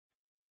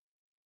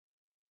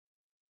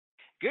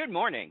Good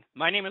morning.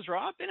 My name is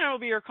Rob, and I will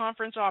be your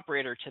conference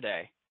operator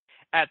today.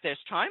 At this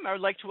time, I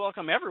would like to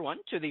welcome everyone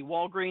to the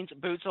Walgreens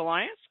Boots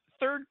Alliance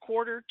third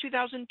quarter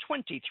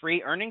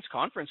 2023 earnings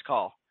conference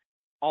call.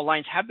 All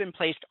lines have been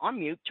placed on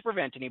mute to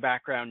prevent any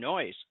background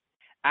noise.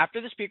 After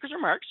the speaker's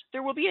remarks,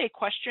 there will be a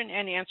question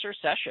and answer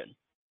session.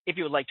 If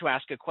you would like to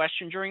ask a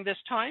question during this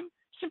time,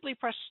 simply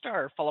press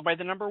star followed by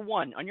the number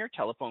 1 on your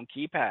telephone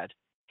keypad.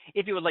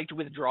 If you would like to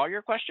withdraw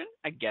your question,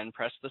 again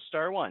press the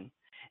star 1.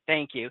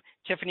 Thank you.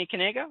 Tiffany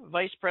Kanaga,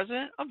 Vice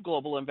President of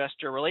Global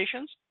Investor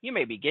Relations, you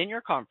may begin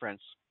your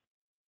conference.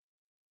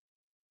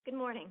 Good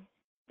morning.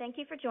 Thank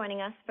you for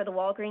joining us for the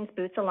Walgreens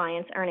Boots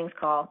Alliance earnings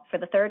call for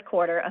the third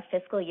quarter of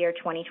fiscal year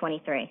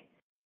 2023.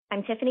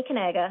 I'm Tiffany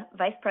Kanaga,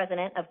 Vice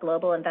President of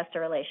Global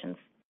Investor Relations.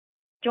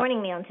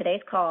 Joining me on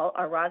today's call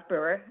are Roz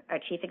Brewer, our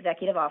Chief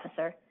Executive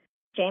Officer,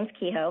 James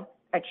Kehoe,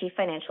 our Chief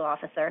Financial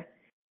Officer,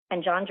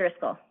 and John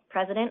Driscoll,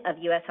 President of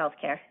U.S.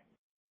 Healthcare.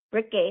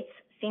 Rick Gates,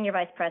 Senior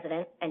Vice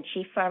President and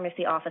Chief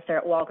Pharmacy Officer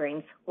at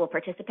Walgreens, will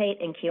participate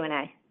in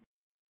Q&A.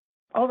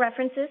 All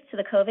references to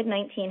the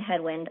COVID-19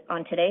 headwind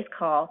on today's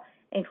call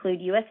include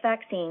U.S.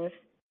 vaccines,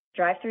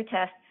 drive-through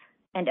tests,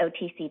 and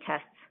OTC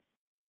tests.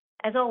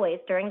 As always,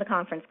 during the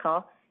conference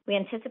call, we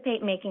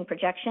anticipate making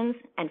projections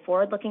and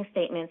forward-looking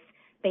statements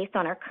based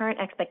on our current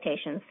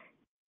expectations.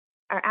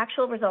 Our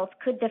actual results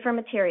could differ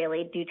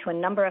materially due to a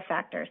number of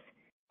factors,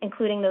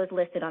 including those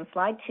listed on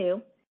slide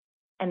 2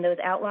 and those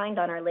outlined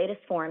on our latest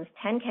forms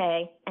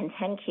 10-K and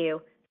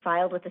 10-Q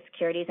filed with the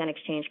Securities and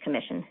Exchange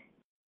Commission.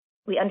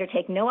 We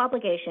undertake no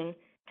obligation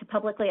to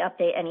publicly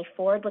update any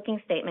forward-looking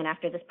statement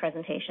after this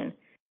presentation,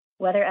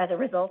 whether as a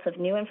result of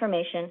new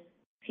information,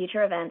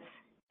 future events,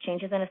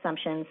 changes in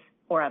assumptions,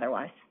 or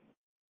otherwise.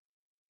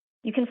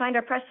 You can find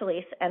our press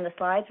release and the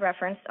slides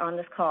referenced on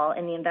this call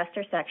in the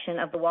investor section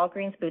of the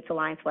Walgreens Boots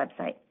Alliance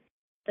website.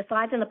 The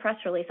slides in the press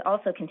release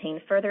also contain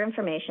further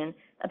information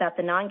about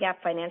the non-GAAP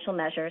financial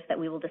measures that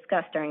we will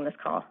discuss during this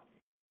call.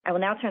 I will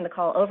now turn the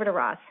call over to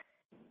Roz.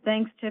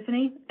 Thanks,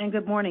 Tiffany, and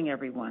good morning,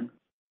 everyone.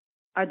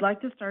 I'd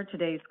like to start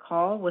today's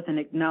call with an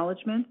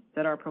acknowledgement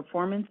that our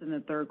performance in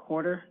the third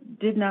quarter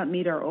did not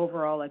meet our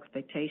overall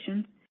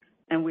expectations,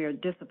 and we are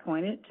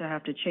disappointed to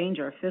have to change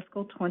our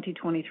fiscal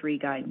 2023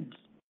 guidance.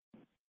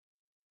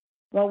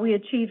 While we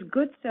achieved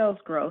good sales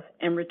growth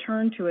and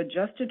returned to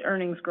adjusted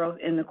earnings growth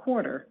in the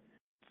quarter,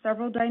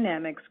 several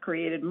dynamics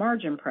created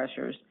margin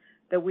pressures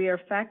that we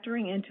are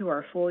factoring into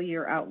our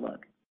full-year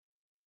outlook.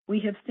 We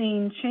have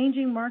seen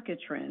changing market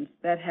trends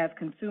that have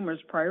consumers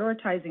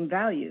prioritizing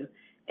value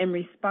in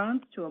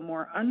response to a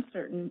more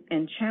uncertain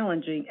and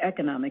challenging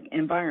economic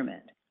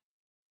environment.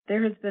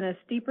 There has been a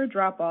steeper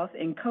drop-off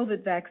in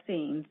COVID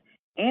vaccines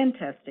and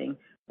testing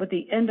with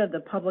the end of the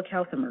public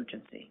health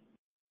emergency.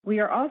 We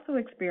are also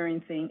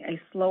experiencing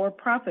a slower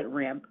profit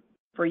ramp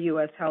for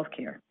U.S.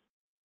 healthcare.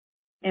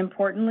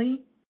 Importantly,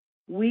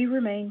 we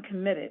remain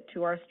committed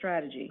to our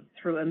strategy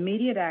through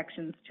immediate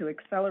actions to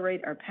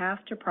accelerate our path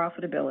to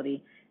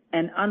profitability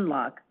and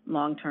unlock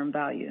long-term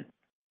value.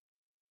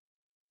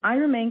 I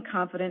remain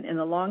confident in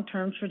the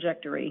long-term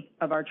trajectory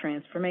of our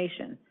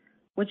transformation,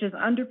 which is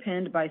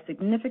underpinned by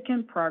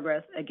significant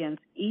progress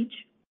against each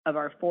of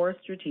our 4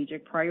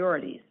 strategic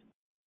priorities.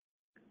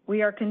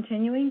 We are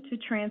continuing to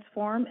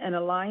transform and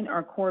align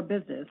our core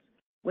business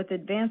with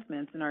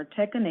advancements in our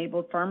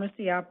tech-enabled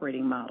pharmacy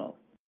operating model.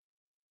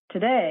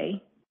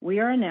 Today, we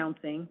are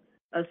announcing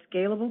a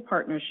scalable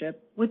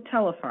partnership with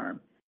Telepharm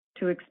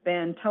to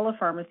expand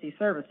telepharmacy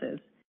services,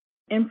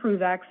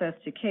 improve access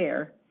to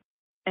care,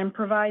 and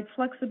provide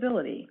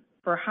flexibility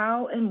for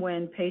how and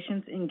when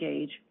patients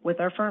engage with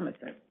our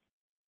pharmacists.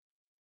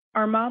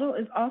 Our model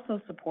is also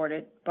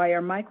supported by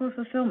our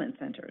micro-fulfillment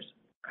centers,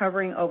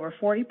 covering over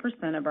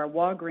 40% of our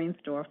Walgreens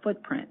store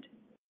footprint.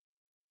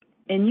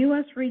 In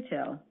U.S.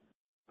 retail,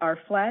 our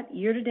flat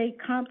year-to-date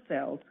comp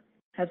sales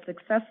have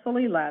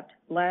successfully lapped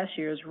last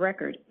year's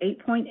record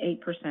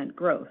 8.8%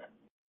 growth.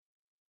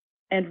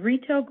 And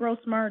retail gross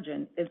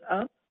margin is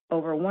up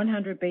over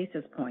 100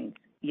 basis points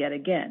yet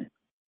again.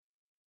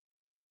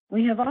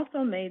 We have also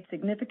made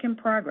significant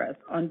progress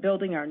on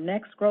building our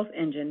next growth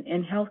engine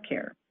in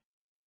healthcare,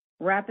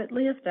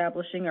 rapidly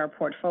establishing our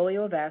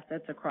portfolio of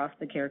assets across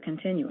the care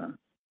continuum.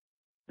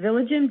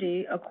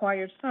 VillageMD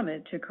acquired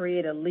Summit to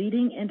create a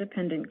leading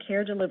independent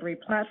care delivery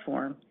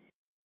platform,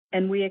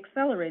 and we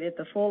accelerated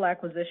the full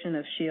acquisition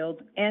of Shields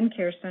and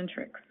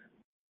CareCentrix.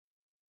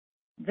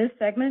 This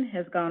segment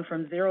has gone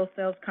from 0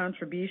 sales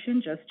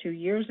contribution just 2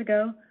 years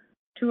ago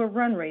to a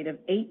run rate of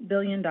 $8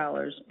 billion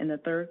in the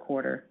third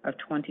quarter of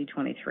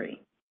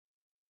 2023.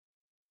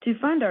 To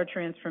fund our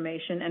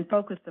transformation and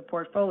focus the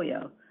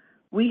portfolio,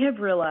 we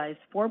have realized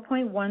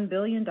 $4.1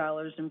 billion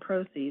in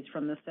proceeds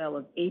from the sale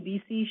of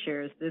ABC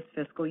shares this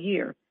fiscal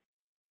year,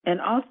 and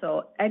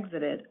also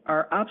exited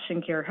our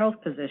Option Care Health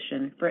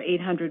position for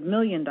 $800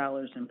 million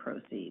in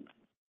proceeds.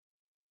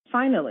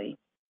 Finally,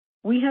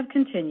 we have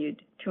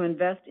continued to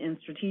invest in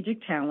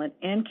strategic talent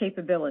and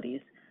capabilities,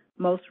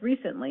 most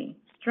recently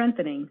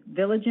strengthening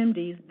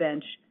VillageMD's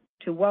bench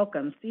to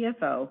welcome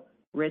CFO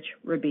Rich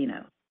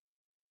Rubino.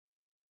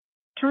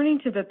 Turning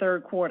to the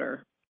third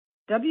quarter,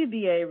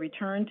 WBA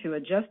returned to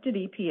adjusted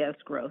EPS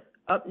growth,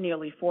 up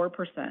nearly 4%.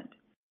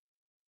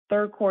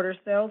 Third quarter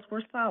sales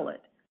were solid,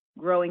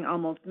 growing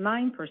almost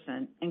 9%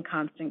 in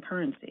constant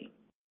currency.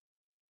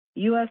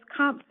 U.S.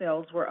 comp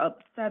sales were up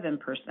 7%.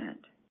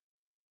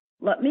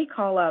 Let me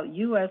call out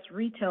U.S.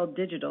 retail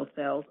digital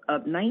sales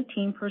up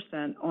 19%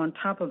 on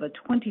top of a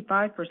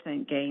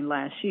 25% gain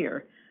last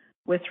year,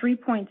 with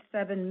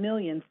 3.7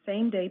 million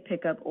same-day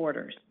pickup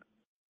orders.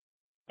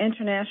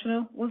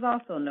 International was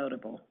also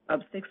notable, up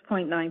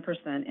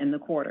 6.9% in the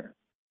quarter.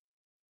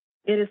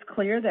 It is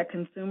clear that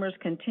consumers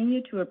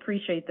continue to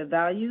appreciate the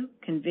value,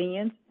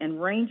 convenience,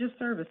 and range of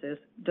services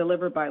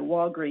delivered by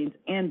Walgreens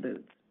and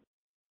Boots.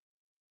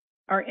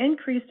 Our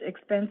increased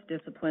expense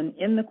discipline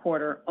in the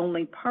quarter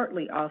only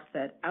partly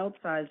offset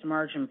outsized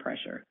margin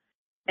pressure,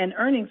 and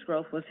earnings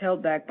growth was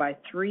held back by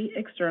three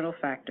external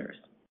factors.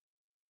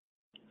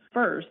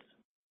 First,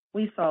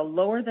 we saw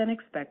lower than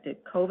expected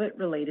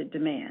COVID-related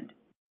demand.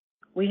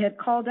 We had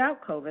called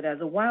out COVID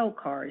as a wild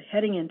card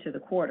heading into the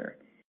quarter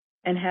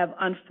and have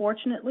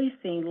unfortunately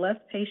seen less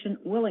patient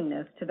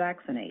willingness to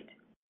vaccinate.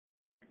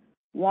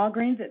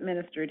 Walgreens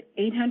administered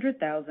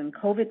 800,000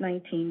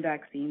 COVID-19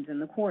 vaccines in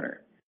the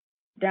quarter,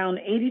 down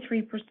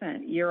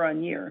 83% year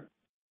on year,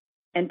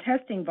 and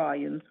testing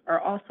volumes are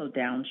also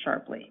down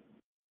sharply.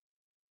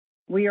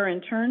 We are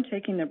in turn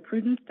taking the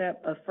prudent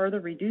step of further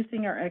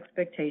reducing our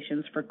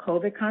expectations for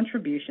COVID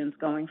contributions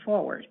going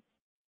forward.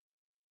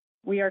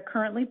 We are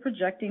currently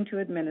projecting to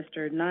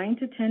administer 9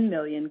 to 10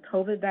 million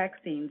COVID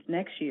vaccines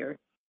next year,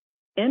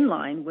 in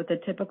line with the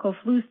typical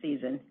flu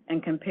season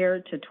and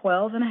compared to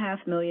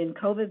 12.5 million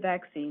COVID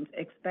vaccines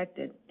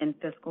expected in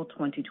fiscal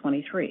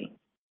 2023.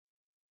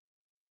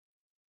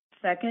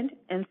 Second,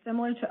 and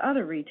similar to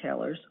other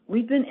retailers,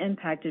 we've been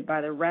impacted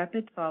by the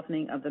rapid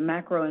softening of the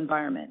macro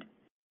environment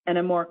and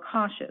a more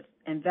cautious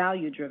and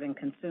value-driven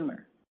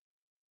consumer.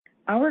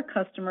 Our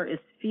customer is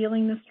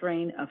feeling the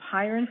strain of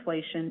higher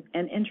inflation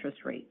and interest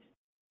rates,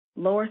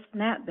 lower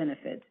SNAP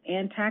benefits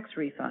and tax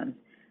refunds,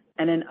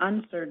 and an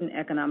uncertain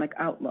economic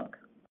outlook.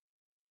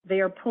 They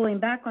are pulling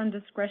back on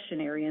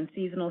discretionary and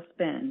seasonal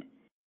spend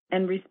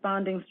and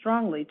responding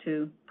strongly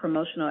to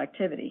promotional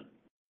activity.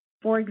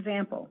 For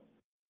example,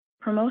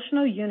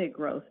 promotional unit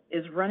growth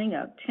is running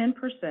up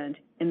 10%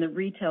 in the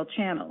retail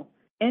channel,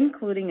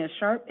 including a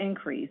sharp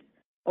increase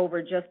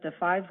over just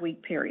a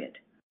 5-week period,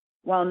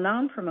 while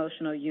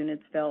non-promotional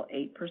units fell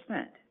 8%.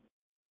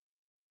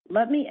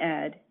 Let me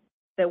add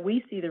that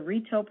we see the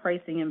retail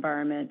pricing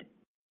environment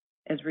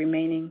as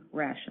remaining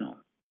rational.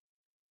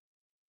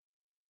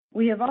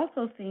 We have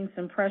also seen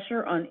some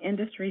pressure on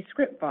industry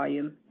script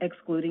volume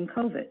excluding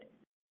COVID,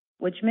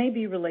 which may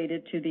be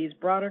related to these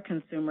broader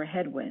consumer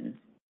headwinds.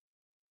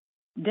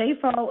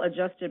 Day-fall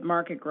adjusted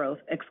market growth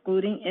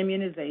excluding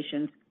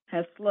immunizations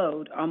has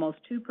slowed almost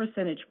 2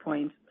 percentage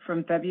points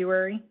from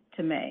February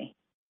to May.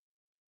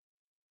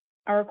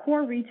 Our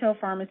core retail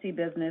pharmacy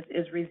business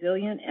is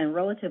resilient and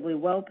relatively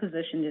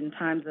well-positioned in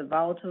times of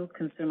volatile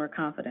consumer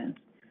confidence.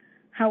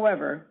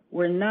 However,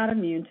 we're not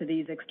immune to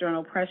these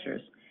external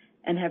pressures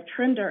and have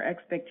trimmed our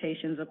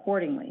expectations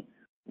accordingly,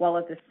 while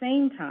at the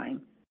same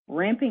time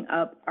ramping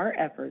up our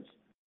efforts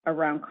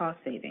around cost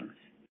savings.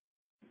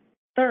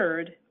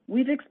 Third,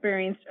 we've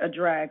experienced a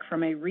drag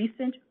from a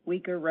recent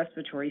weaker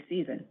respiratory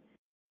season.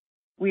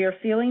 We are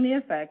feeling the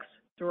effects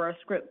through our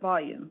script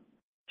volume,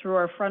 through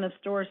our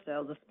front-of-store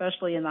sales,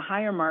 especially in the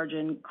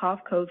higher-margin cough,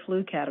 cold,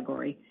 flu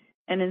category,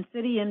 and in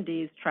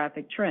CityMD's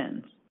traffic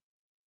trends.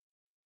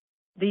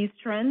 These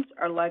trends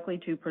are likely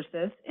to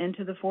persist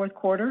into the fourth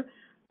quarter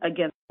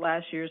against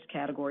last year's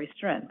category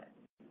strength.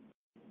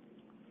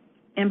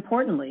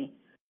 Importantly,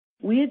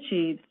 we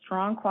achieved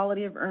strong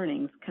quality of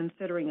earnings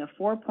considering a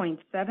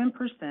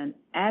 4.7%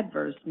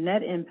 adverse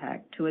net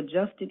impact to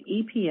adjusted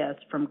EPS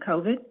from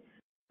COVID,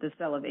 the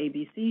sale of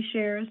ABC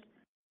shares,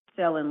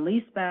 sale and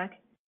leaseback,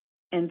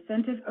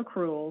 incentive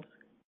accruals,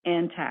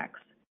 and tax.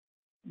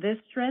 This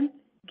strength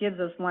gives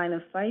us line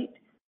of sight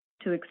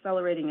to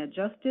accelerating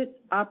adjusted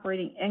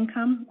operating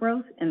income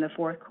growth in the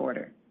fourth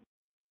quarter.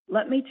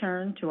 Let me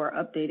turn to our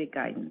updated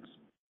guidance.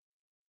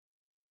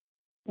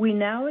 We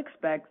now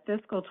expect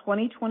fiscal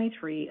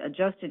 2023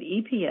 adjusted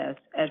EPS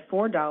at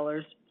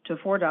 $4 to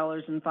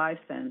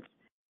 $4.05,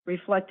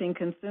 reflecting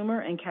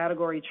consumer and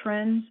category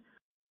trends,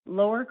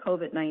 lower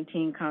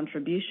COVID-19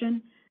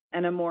 contribution,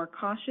 and a more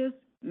cautious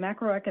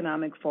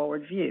macroeconomic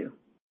forward view.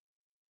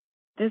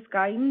 This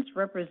guidance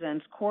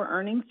represents core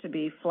earnings to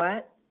be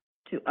flat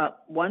to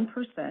up 1%,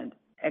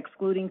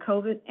 excluding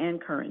COVID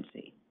and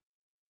currency.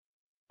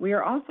 We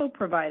are also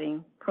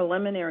providing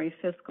preliminary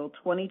fiscal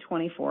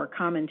 2024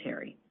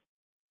 commentary.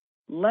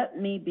 Let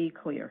me be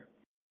clear.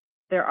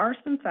 There are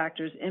some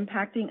factors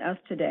impacting us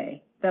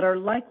today that are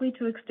likely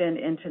to extend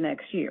into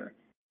next year,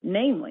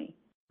 namely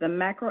the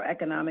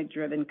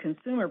macroeconomic-driven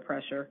consumer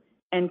pressure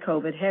and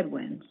COVID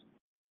headwinds.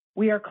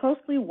 We are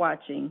closely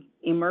watching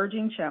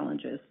emerging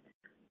challenges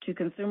to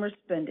consumer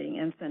spending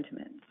and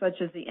sentiment,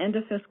 such as the end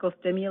of fiscal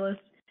stimulus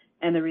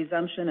and the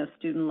resumption of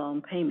student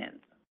loan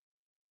payments.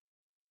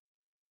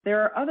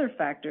 There are other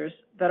factors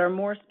that are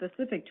more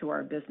specific to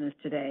our business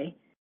today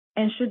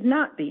and should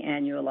not be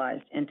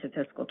annualized into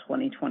fiscal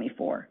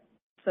 2024,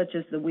 such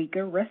as the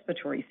weaker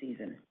respiratory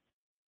season.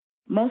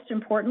 Most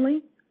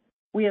importantly,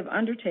 we have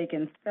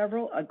undertaken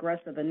several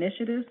aggressive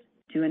initiatives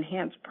to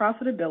enhance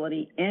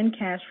profitability and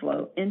cash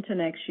flow into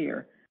next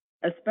year,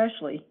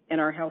 especially in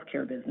our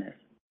healthcare business.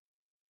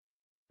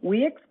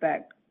 We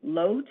expect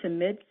low to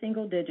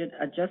mid-single-digit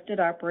adjusted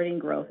operating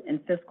growth in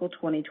fiscal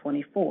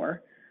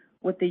 2024,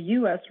 with the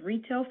U.S.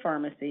 retail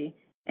pharmacy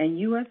and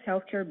U.S.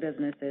 healthcare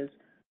businesses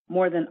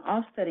more than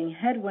offsetting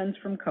headwinds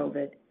from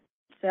COVID,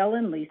 sale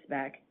and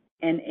leaseback,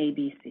 and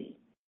ABC.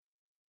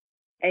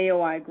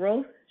 AOI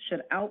growth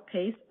should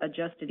outpace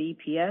adjusted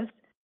EPS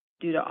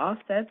due to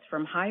offsets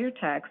from higher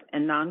tax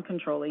and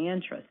non-controlling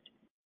interest.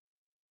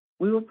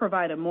 We will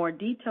provide a more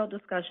detailed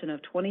discussion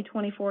of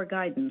 2024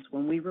 guidance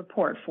when we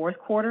report fourth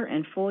quarter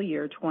and full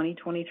year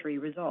 2023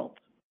 results.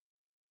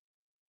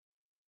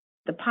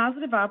 The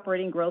positive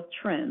operating growth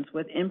trends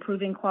with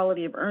improving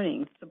quality of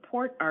earnings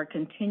support our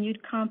continued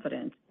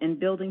confidence in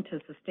building to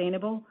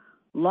sustainable,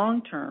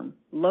 long-term,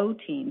 low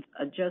teens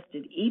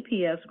adjusted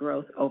EPS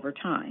growth over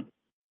time.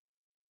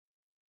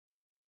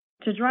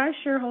 To drive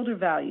shareholder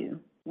value,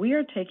 we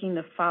are taking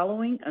the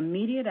following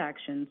immediate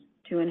actions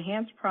to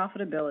enhance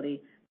profitability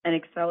and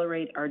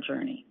accelerate our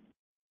journey.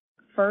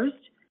 First,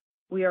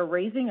 we are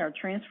raising our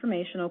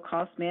transformational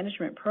cost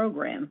management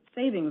program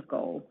savings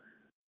goal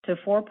to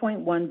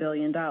 $4.1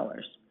 billion.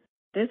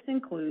 This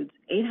includes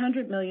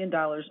 $800 million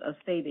of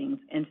savings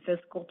in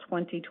fiscal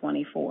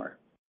 2024.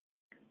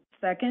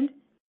 Second,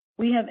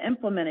 we have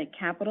implemented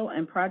capital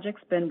and project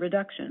spend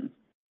reductions,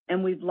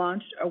 and we've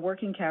launched a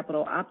working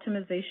capital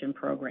optimization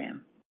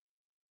program.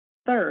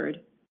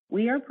 Third,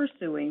 we are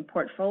pursuing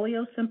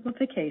portfolio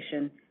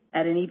simplification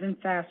at an even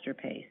faster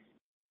pace.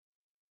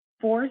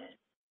 Fourth,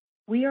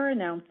 we are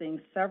announcing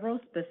several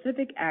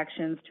specific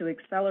actions to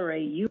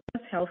accelerate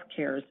U.S.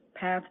 healthcare's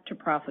path to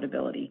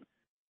profitability,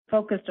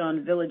 focused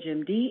on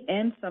VillageMD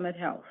and Summit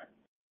Health.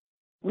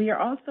 We are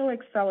also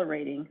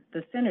accelerating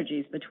the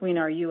synergies between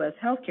our U.S.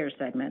 healthcare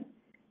segment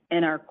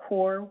and our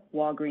core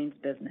Walgreens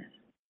business.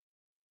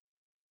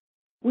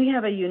 We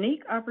have a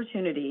unique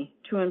opportunity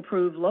to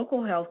improve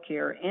local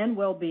healthcare and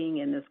well-being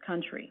in this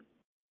country.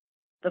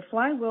 The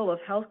flywheel of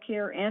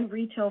healthcare and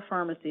retail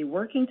pharmacy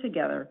working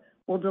together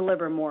will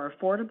deliver more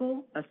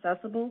affordable,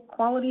 accessible,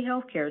 quality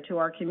healthcare to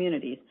our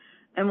communities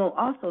and will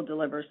also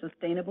deliver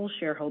sustainable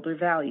shareholder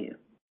value.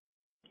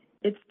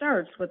 It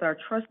starts with our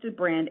trusted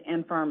brand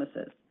and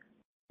pharmacists,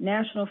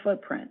 national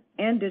footprint,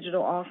 and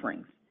digital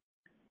offerings.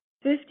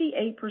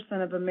 58%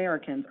 of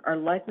Americans are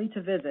likely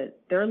to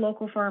visit their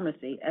local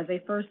pharmacy as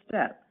a first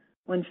step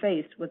when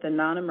faced with a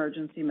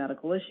non-emergency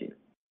medical issue.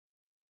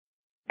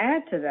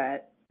 Add to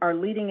that our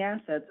leading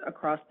assets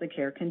across the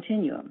care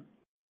continuum,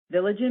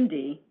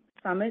 VillageMD,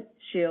 Summit,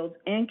 Shields,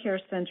 and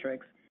CareCentrix,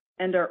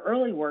 and our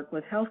early work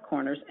with Health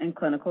Corners and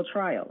clinical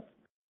trials.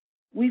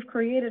 We've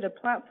created a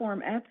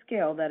platform at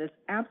scale that is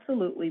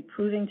absolutely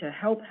proving to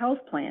help health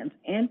plans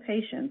and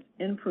patients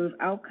improve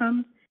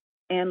outcomes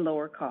and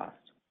lower costs.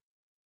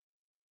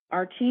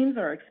 Our teams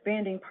are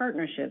expanding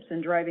partnerships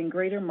and driving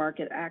greater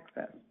market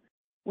access,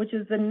 which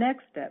is the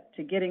next step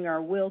to getting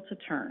our wheel to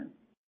turn.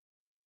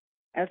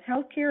 As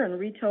healthcare and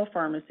retail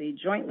pharmacy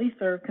jointly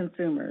serve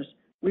consumers,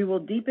 we will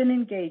deepen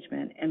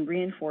engagement and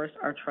reinforce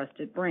our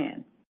trusted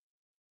brand.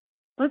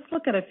 Let's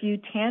look at a few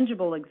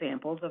tangible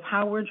examples of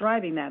how we're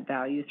driving that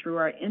value through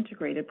our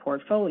integrated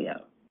portfolio.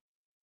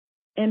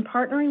 In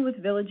partnering with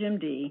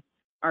VillageMD,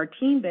 our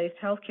team-based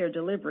healthcare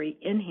delivery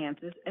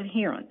enhances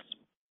adherence.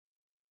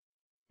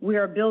 We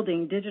are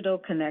building digital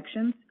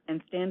connections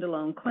and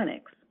standalone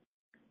clinics.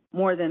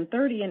 More than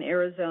 30 in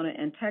Arizona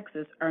and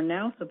Texas are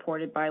now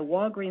supported by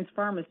Walgreens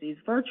pharmacies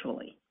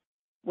virtually,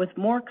 with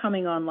more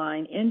coming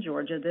online in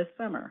Georgia this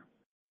summer.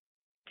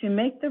 To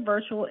make the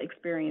virtual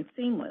experience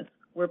seamless,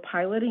 we're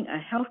piloting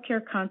a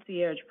healthcare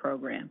concierge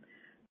program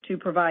to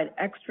provide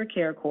extra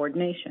care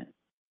coordination.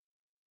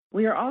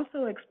 We are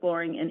also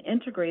exploring an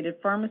integrated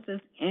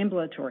pharmacist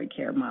ambulatory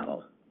care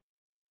model.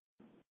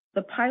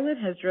 The pilot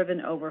has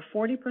driven over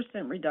 40%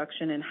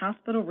 reduction in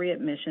hospital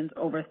readmissions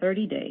over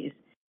 30 days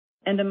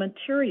and a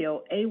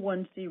material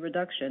A1C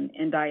reduction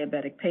in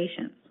diabetic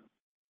patients.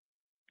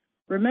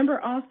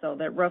 Remember also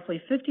that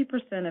roughly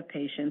 50% of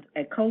patients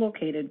at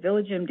co-located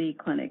VillageMD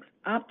clinics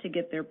opt to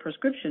get their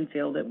prescription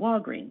filled at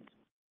Walgreens.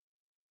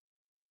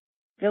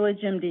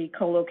 VillageMD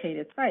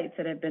co-located sites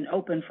that have been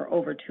open for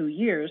over 2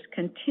 years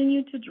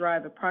continue to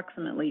drive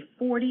approximately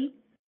 40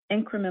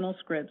 incremental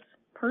scripts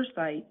per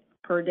site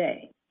per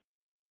day.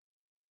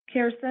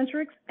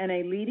 CareCentrix and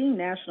a leading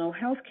national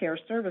healthcare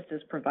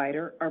services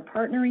provider are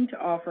partnering to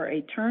offer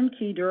a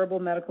turnkey durable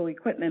medical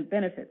equipment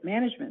benefit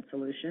management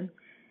solution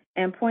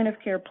and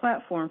point-of-care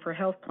platform for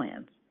health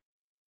plans.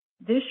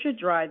 This should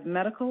drive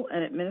medical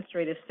and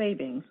administrative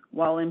savings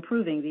while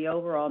improving the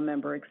overall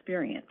member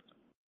experience.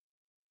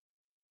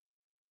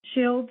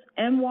 Shields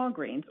and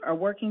Walgreens are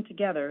working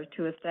together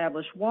to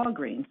establish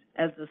Walgreens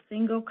as the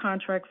single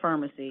contract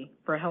pharmacy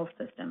for health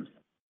systems.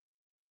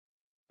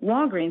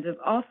 Walgreens is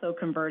also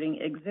converting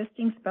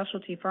existing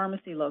specialty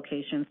pharmacy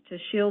locations to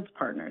Shields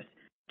partners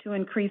to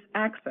increase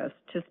access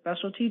to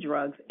specialty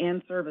drugs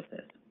and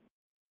services.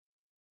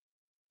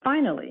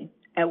 Finally,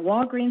 at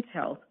Walgreens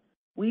Health,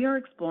 we are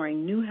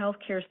exploring new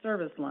healthcare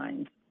service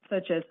lines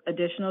such as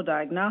additional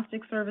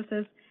diagnostic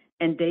services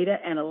and data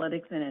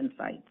analytics and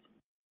insights.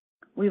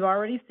 We've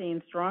already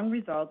seen strong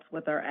results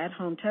with our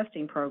at-home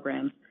testing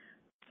programs,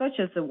 such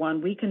as the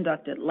one we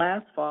conducted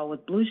last fall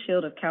with Blue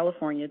Shield of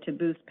California to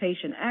boost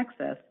patient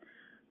access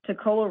to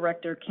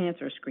colorectal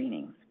cancer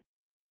screenings.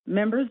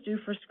 Members due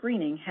for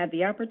screening had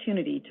the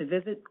opportunity to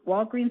visit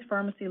Walgreens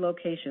pharmacy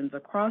locations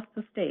across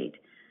the state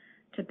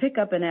to pick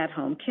up an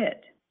at-home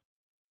kit.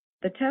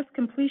 The test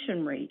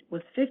completion rate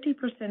was 50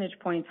 percentage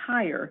points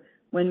higher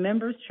when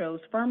members chose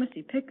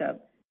pharmacy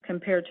pickup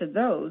compared to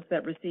those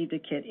that received a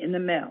kit in the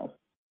mail.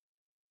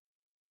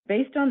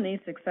 Based on these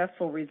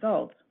successful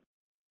results,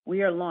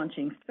 we are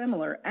launching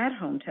similar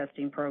at-home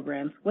testing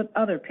programs with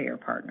other payer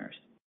partners.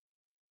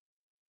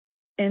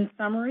 In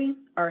summary,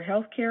 our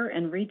healthcare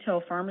and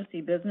retail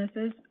pharmacy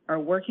businesses are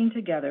working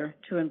together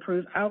to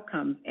improve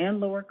outcomes and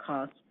lower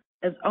costs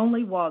as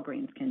only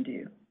Walgreens can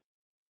do.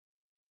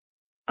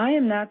 I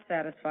am not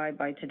satisfied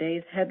by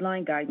today's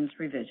headline guidance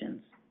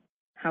revisions.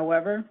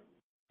 However,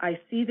 I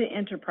see the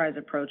enterprise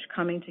approach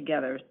coming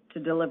together to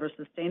deliver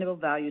sustainable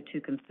value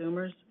to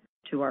consumers,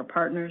 to our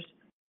partners,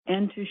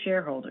 and to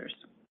shareholders.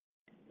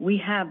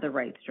 We have the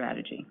right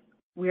strategy.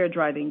 We are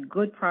driving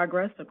good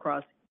progress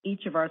across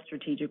each of our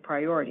strategic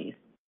priorities,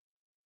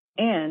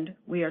 and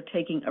we are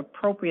taking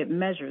appropriate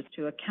measures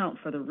to account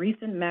for the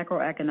recent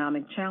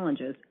macroeconomic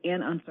challenges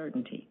and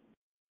uncertainty.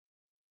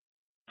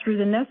 Through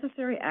the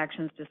necessary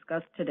actions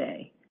discussed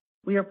today,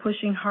 we are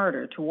pushing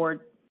harder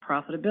toward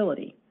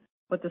profitability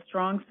with a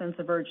strong sense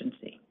of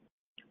urgency,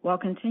 while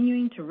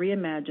continuing to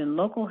reimagine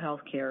local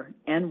healthcare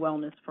and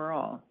wellness for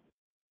all.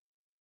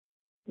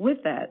 With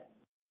that,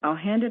 I'll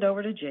hand it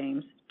over to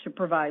James to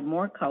provide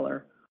more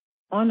color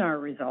on our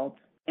results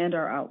and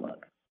our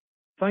outlook.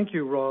 Thank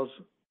you, Roz,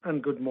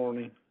 and good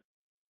morning.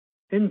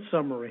 In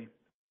summary,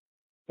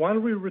 while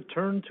we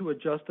returned to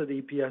adjusted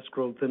EPS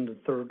growth in the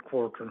third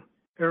quarter,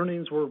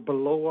 earnings were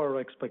below our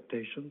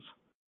expectations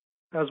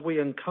as we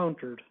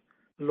encountered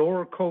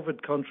lower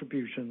COVID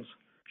contributions,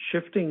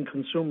 shifting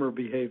consumer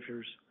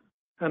behaviors,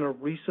 and a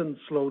recent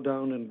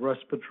slowdown in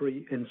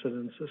respiratory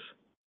incidences.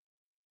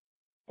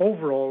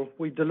 Overall,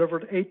 we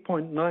delivered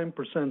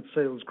 8.9%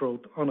 sales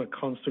growth on a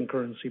constant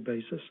currency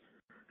basis,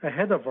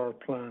 ahead of our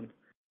plan,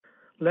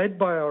 led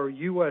by our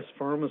U.S.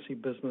 pharmacy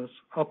business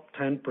up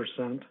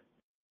 10%,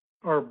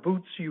 our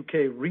Boots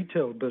UK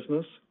retail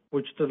business,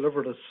 which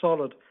delivered a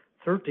solid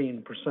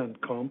 13%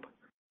 comp,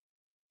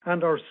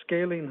 and our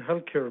scaling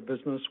healthcare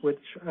business, which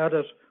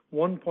added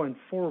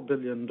 $1.4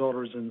 billion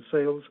in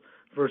sales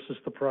versus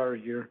the prior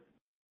year.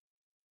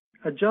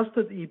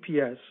 Adjusted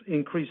EPS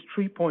increased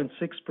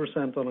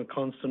 3.6% on a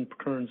constant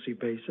currency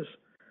basis,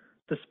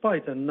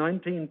 despite a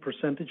 19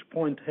 percentage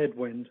point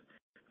headwind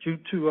due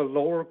to a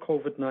lower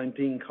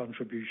COVID-19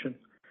 contribution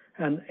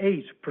and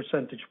 8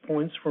 percentage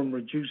points from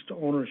reduced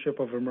ownership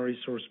of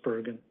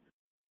AmerisourceBergen.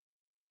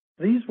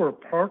 These were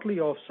partly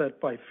offset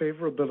by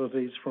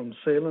favorabilities from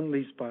sale and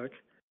leaseback,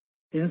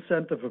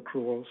 incentive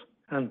accruals,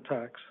 and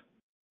tax.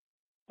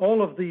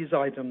 All of these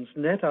items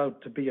net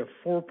out to be a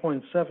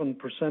 4.7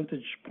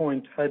 percentage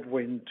point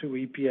headwind to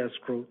EPS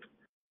growth,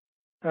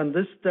 and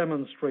this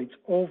demonstrates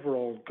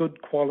overall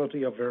good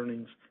quality of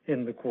earnings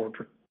in the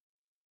quarter.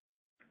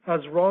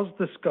 As Roz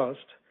discussed,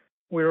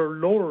 we are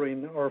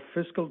lowering our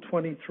fiscal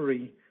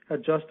 23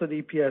 adjusted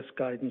EPS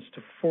guidance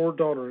to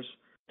 $4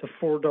 to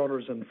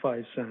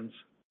 $4.05.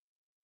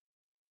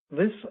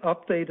 This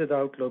updated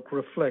outlook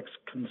reflects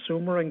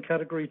consumer and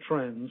category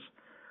trends,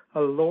 a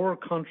lower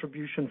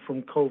contribution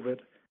from COVID,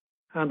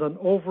 and an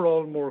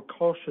overall more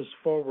cautious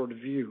forward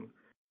view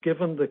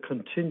given the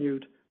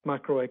continued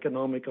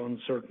macroeconomic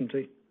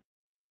uncertainty.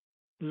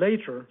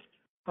 Later,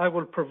 I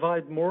will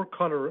provide more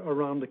color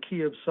around the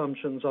key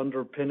assumptions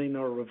underpinning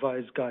our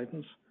revised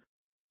guidance.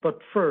 But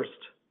first,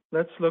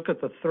 let's look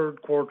at the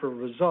third quarter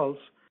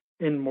results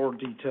in more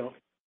detail.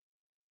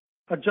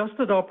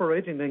 Adjusted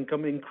operating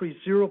income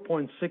increased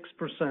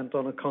 0.6%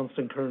 on a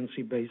constant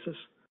currency basis.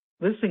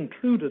 This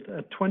included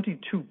a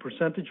 22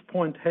 percentage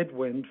point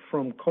headwind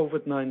from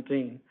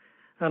COVID-19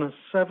 and a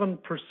 7%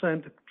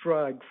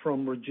 drag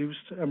from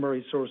reduced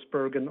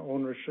AmerisourceBergen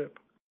ownership,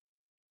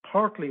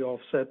 partly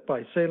offset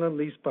by sale and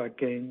leaseback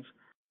gains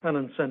and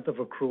incentive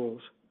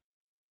accruals.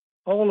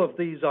 All of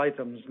these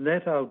items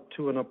net out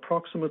to an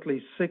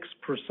approximately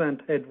 6%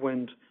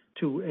 headwind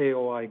to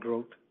AOI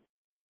growth.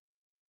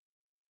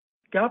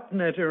 GAAP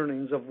net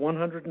earnings of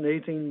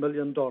 $118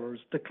 million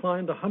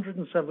declined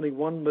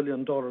 $171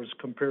 million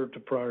compared to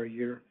prior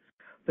year.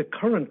 The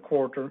current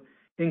quarter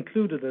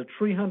included a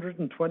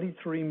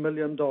 $323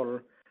 million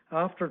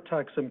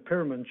after-tax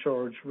impairment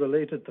charge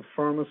related to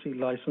pharmacy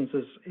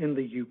licenses in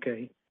the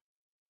UK.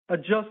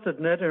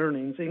 Adjusted net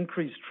earnings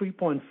increased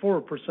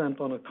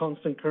 3.4% on a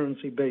constant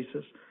currency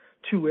basis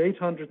to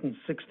 $860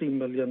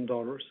 million.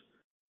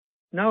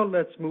 Now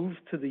let's move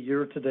to the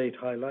year-to-date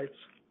highlights.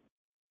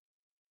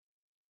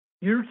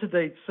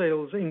 Year-to-date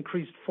sales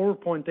increased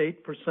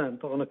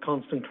 4.8% on a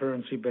constant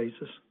currency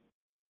basis.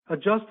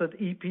 Adjusted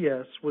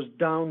EPS was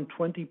down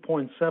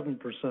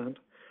 20.7%,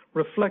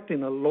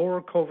 reflecting a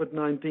lower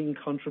COVID-19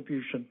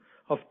 contribution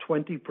of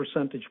 20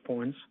 percentage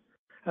points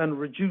and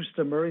reduced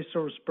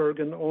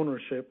AmerisourceBergen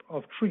ownership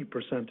of 3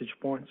 percentage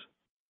points.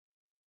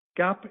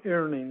 GAAP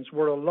earnings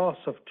were a loss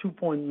of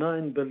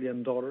 $2.9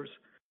 billion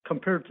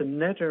compared to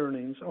net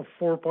earnings of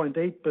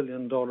 $4.8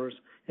 billion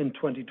in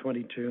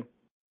 2022,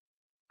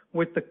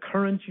 with the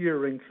current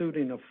year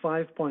including a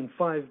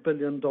 $5.5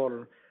 billion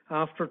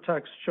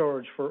after-tax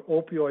charge for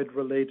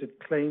opioid-related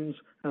claims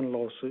and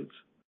lawsuits.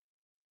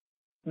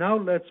 Now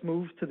let's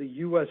move to the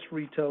U.S.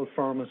 Retail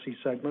Pharmacy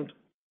segment.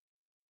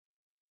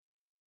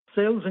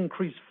 Sales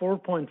increased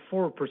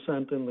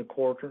 4.4% in the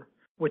quarter,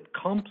 with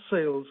comp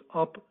sales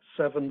up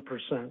 7%.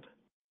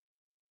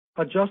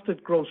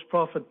 Adjusted gross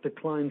profit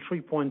declined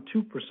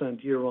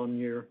 3.2%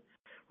 year-on-year,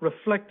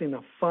 reflecting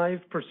a 5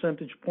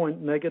 percentage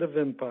point negative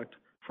impact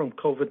from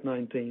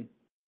COVID-19.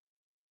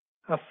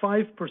 A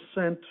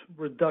 5%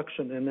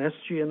 reduction in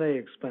SG&A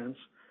expense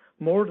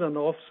more than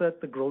offset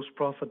the gross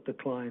profit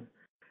decline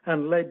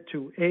and led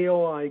to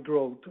AOI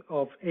growth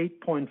of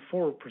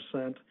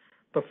 8.4%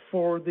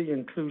 before the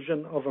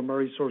inclusion of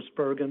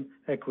AmerisourceBergen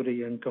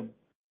equity income.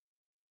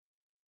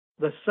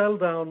 The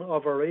sell-down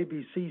of our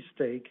ABC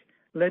stake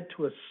led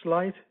to a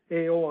slight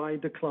AOI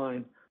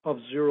decline of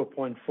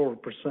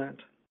 0.4%.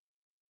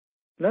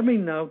 Let me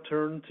now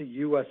turn to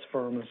U.S.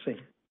 Pharmacy.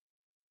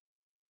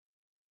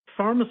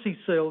 Pharmacy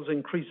sales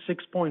increased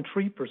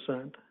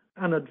 6.3%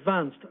 and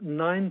advanced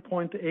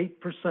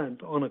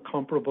 9.8% on a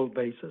comparable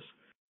basis,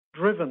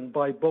 driven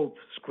by both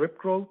script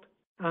growth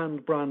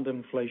and brand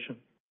inflation.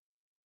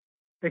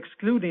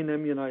 Excluding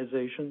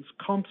immunizations,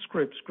 comp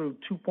scripts grew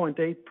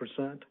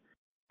 2.8%,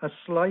 a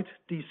slight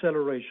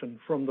deceleration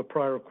from the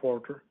prior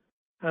quarter,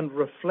 and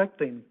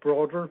reflecting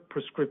broader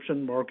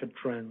prescription market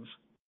trends.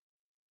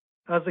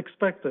 As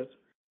expected,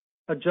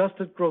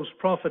 adjusted gross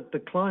profit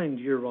declined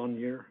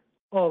year-on-year,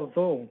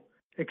 although,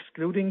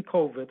 excluding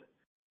COVID,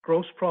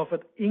 gross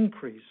profit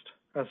increased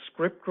as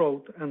script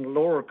growth and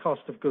lower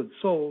cost of goods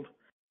sold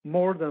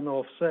more than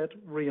offset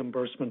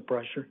reimbursement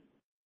pressure.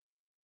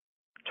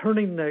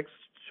 Turning next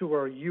to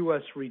our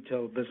U.S.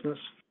 retail business.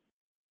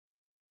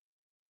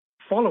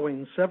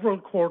 Following several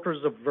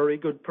quarters of very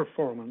good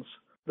performance,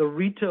 the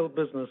retail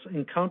business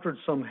encountered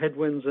some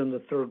headwinds in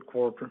the third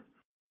quarter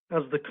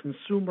as the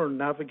consumer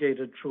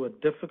navigated through a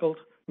difficult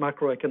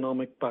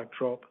macroeconomic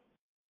backdrop.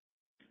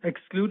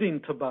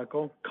 Excluding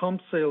tobacco,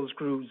 comp sales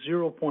grew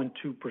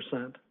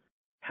 0.2%,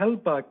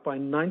 held back by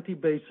 90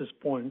 basis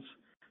points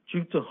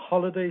due to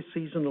holiday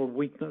seasonal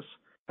weakness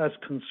as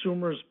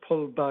consumers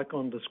pulled back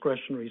on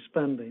discretionary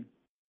spending,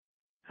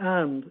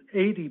 and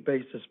 80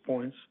 basis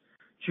points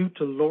due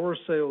to lower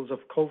sales of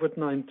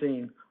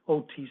COVID-19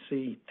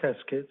 OTC test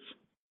kits.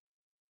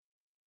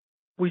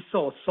 We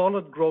saw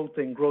solid growth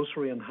in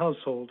grocery and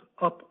household,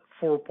 up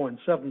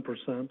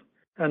 4.7%,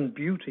 and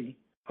beauty,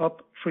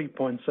 up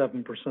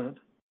 3.7%.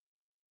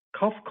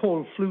 Cough,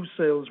 cold, flu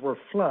sales were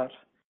flat,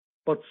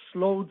 but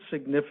slowed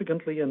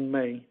significantly in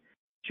May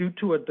due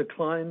to a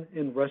decline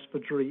in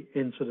respiratory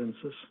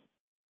incidences.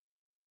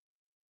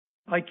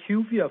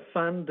 IQVIA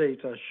fan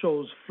data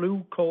shows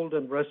flu, cold,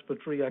 and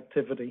respiratory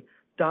activity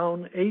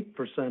down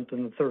 8%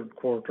 in the third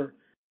quarter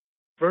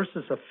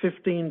versus a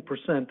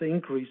 15%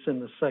 increase in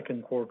the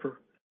second quarter,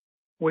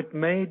 with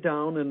May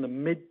down in the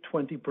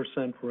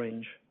mid-20%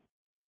 range.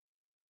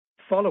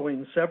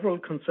 Following several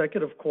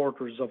consecutive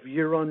quarters of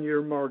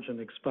year-on-year margin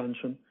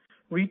expansion,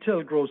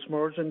 retail gross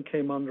margin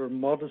came under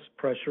modest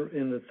pressure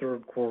in the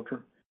third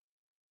quarter.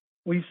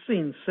 We've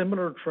seen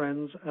similar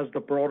trends as the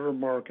broader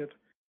market,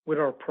 with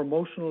our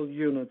promotional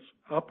units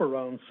up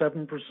around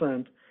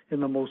 7% in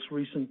the most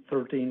recent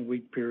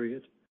 13-week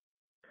period.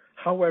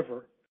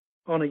 However,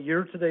 on a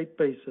year-to-date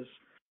basis,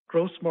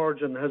 gross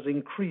margin has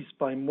increased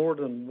by more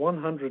than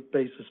 100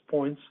 basis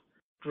points,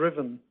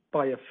 driven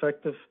by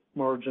effective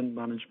margin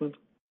management.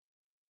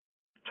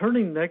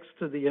 Turning next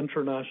to the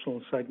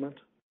international segment,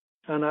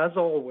 and as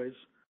always,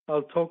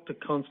 I'll talk to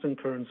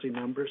constant currency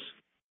numbers.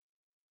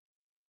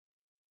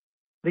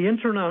 The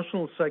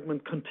international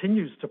segment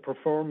continues to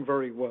perform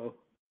very well.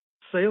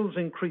 Sales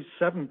increased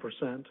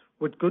 7%,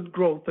 with good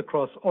growth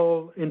across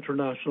all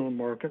international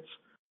markets.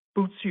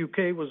 Boots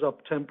UK was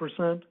up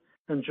 10%,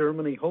 and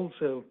Germany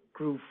wholesale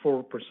grew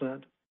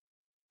 4%.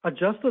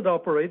 Adjusted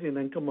operating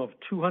income of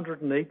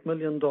 $208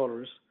 million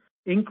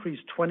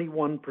increased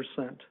 21%,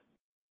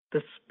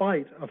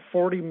 despite a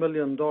 $40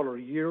 million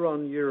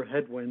year-on-year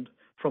headwind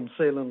from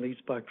sale and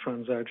leaseback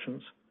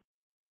transactions.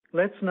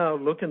 Let's now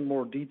look in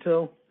more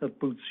detail at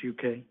Boots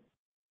UK.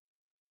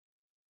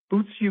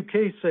 Boots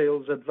UK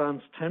sales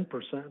advanced 10%.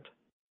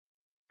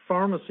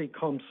 Pharmacy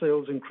comp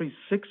sales increased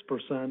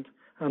 6%,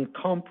 and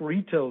comp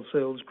retail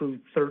sales grew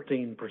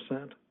 13%.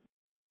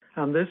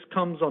 And this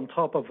comes on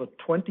top of a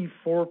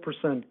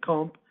 24%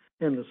 comp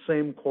in the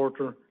same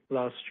quarter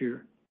last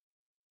year.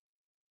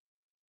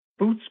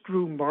 Boots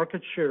grew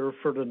market share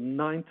for the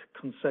 9th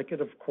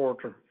consecutive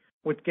quarter,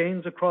 with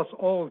gains across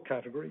all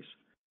categories.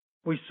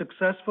 we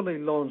successfully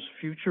launched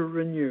Future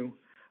Renew,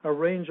 a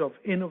range of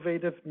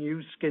innovative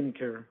new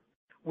skincare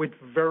with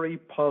very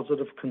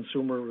positive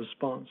consumer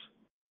response.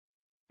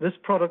 This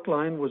product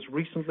line was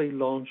recently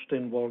launched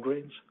in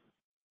Walgreens.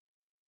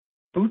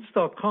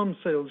 Boots.com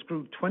sales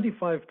grew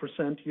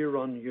 25% year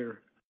on year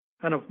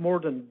and have more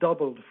than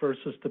doubled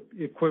versus the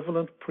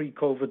equivalent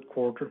pre-COVID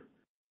quarter.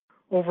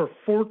 Over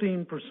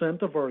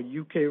 14% of our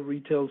UK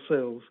retail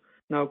sales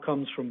now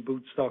comes from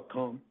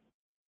Boots.com.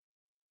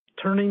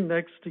 Turning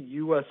next to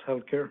U.S.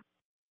 healthcare.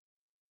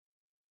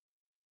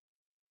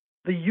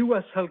 The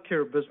U.S.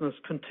 healthcare business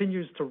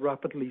continues to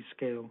rapidly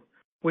scale,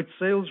 with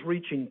sales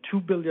reaching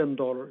 $2 billion,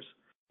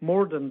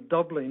 more than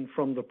doubling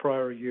from the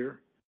prior year.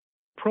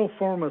 Pro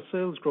forma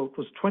sales growth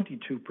was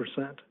 22%.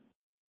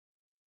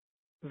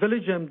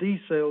 VillageMD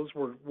sales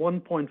were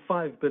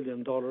 $1.5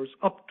 billion,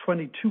 up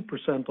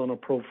 22% on a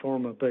pro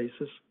forma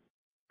basis.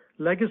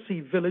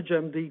 Legacy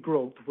VillageMD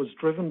growth was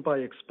driven by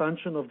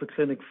expansion of the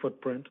clinic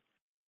footprint,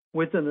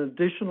 with an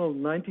additional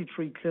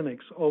 93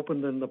 clinics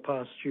opened in the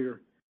past year,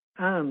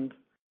 and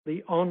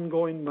the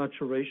ongoing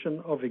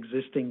maturation of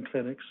existing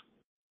clinics.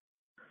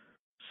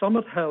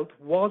 Summit Health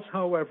was,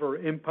 however,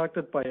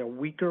 impacted by a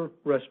weaker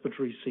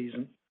respiratory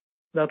season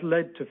that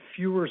led to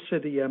fewer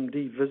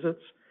CityMD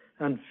visits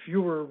and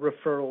fewer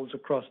referrals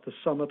across the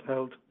Summit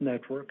Health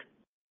network.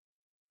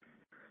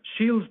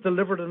 Shields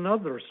delivered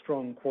another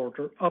strong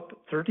quarter, up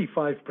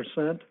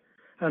 35%,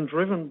 and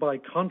driven by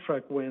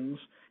contract wins,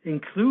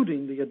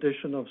 including the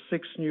addition of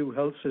 6 new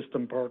health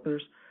system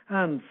partners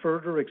and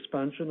further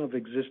expansion of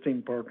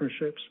existing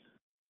partnerships.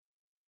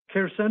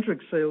 CareCentrix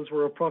sales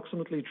were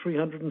approximately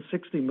 $360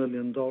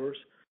 million,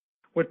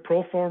 with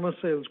pro forma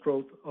sales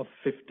growth of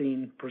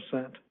 15%.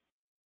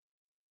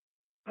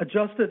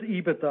 Adjusted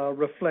EBITDA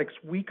reflects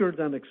weaker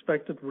than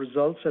expected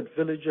results at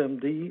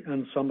VillageMD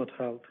and Summit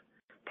Health,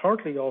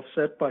 partly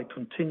offset by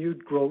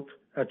continued growth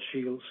at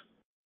Shields.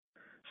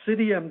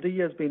 CityMD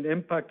has been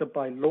impacted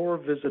by lower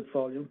visit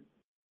volume,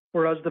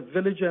 whereas the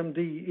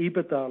VillageMD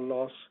EBITDA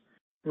loss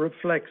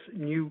reflects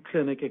new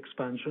clinic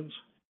expansions.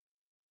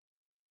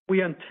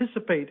 We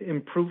anticipate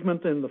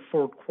improvement in the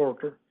fourth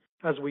quarter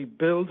as we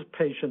build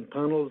patient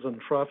panels and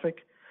traffic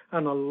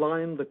and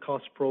align the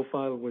cost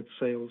profile with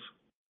sales.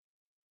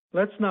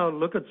 Let's now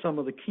look at some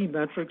of the key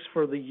metrics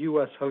for the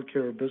U.S.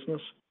 healthcare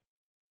business.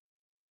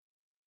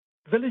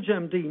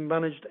 VillageMD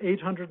managed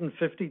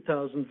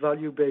 850,000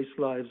 value-based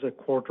lives at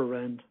quarter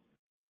end,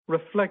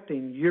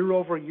 reflecting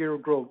year-over-year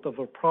growth of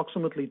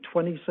approximately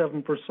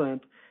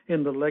 27%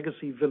 in the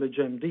legacy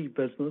VillageMD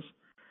business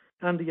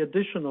and the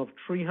addition of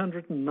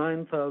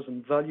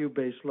 309,000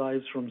 value-based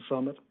lives from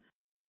Summit.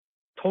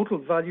 Total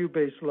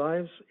value-based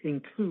lives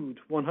include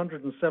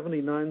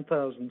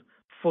 179,000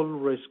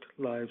 full-risk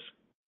lives.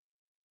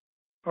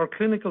 Our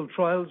clinical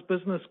trials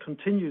business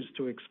continues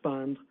to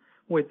expand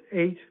with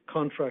 8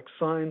 contracts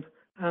signed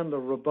and a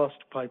robust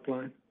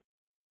pipeline.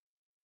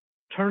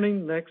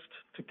 Turning next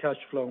to cash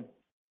flow.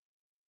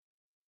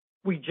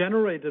 We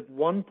generated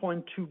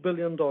 $1.2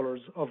 billion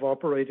of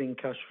operating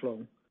cash flow,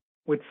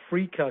 with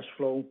free cash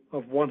flow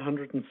of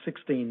 $116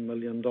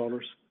 million.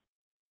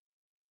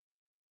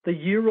 The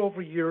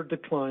year-over-year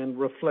decline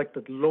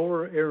reflected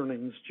lower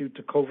earnings due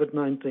to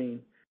COVID-19,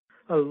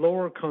 a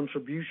lower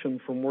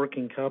contribution from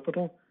working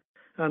capital,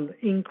 and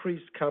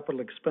increased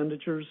capital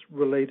expenditures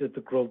related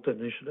to growth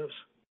initiatives.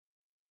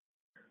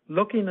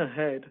 Looking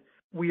ahead,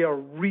 we are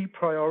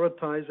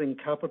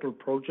reprioritizing capital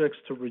projects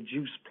to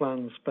reduce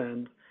planned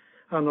spend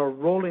and are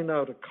rolling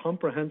out a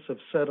comprehensive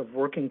set of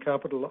working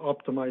capital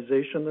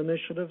optimization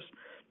initiatives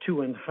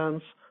to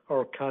enhance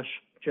our cash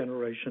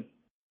generation.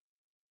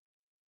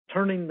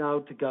 Turning now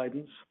to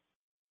guidance.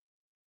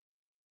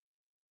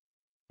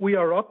 We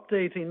are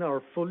updating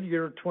our full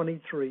year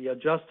 23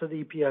 adjusted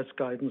EPS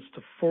guidance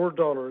to $4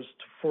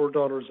 to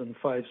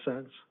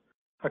 $4.05,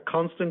 a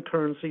constant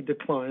currency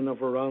decline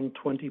of around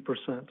 20%.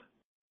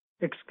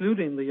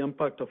 Excluding the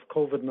impact of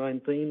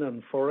COVID-19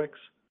 and Forex,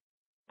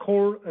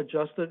 core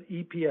adjusted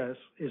EPS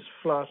is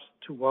flat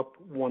to up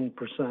 1%.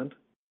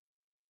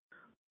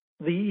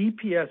 The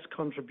EPS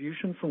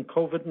contribution from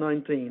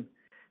COVID-19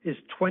 is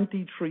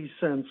 23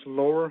 cents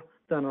lower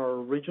than our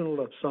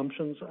original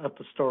assumptions at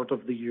the start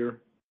of the year.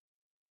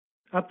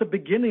 At the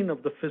beginning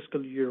of the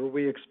fiscal year,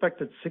 we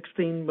expected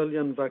 16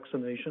 million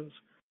vaccinations,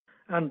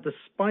 and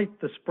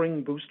despite the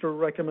spring booster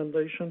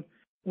recommendation,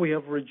 we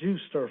have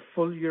reduced our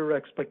full year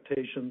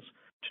expectations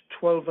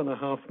to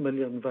 12.5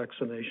 million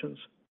vaccinations.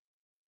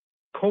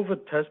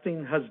 COVID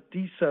testing has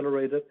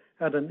decelerated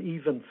at an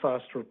even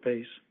faster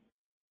pace.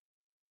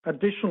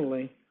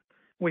 Additionally,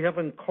 we have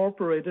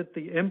incorporated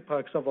the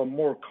impacts of a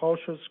more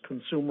cautious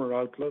consumer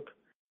outlook,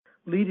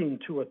 leading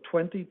to a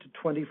 20 to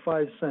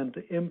 25 cent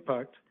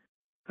impact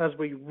as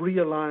we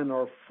realign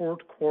our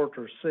fourth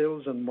quarter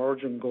sales and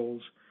margin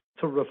goals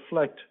to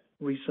reflect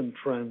recent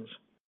trends.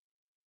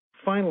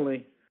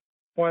 Finally,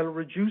 while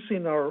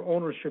reducing our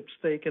ownership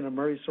stake in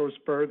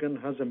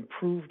AmerisourceBergen has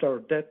improved our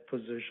debt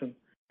position,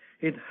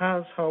 it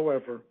has,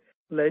 however,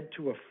 led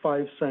to a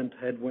 5-cent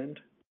headwind.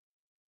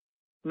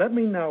 Let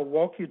me now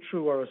walk you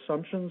through our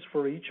assumptions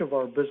for each of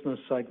our business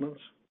segments.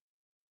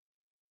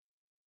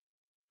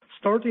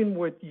 Starting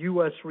with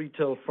U.S.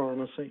 Retail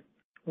Pharmacy,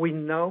 we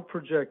now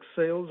project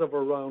sales of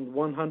around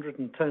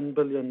 $110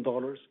 billion,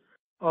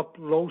 up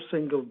low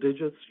single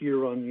digits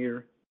year on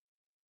year.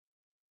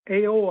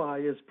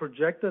 AOI is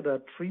projected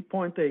at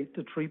 $3.8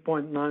 to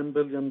 $3.9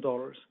 billion,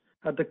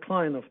 a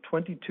decline of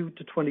 22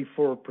 to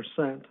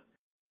 24%,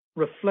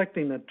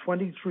 reflecting a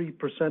 23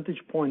 percentage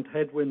point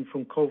headwind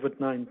from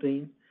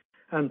COVID-19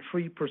 and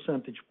 3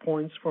 percentage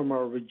points from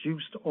our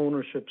reduced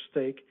ownership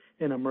stake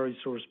in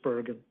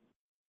AmerisourceBergen.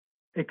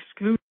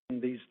 Excluding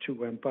these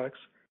two impacts,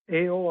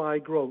 AOI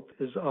growth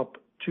is up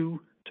 2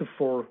 to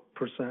 4%.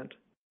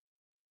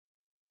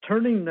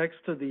 Turning next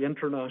to the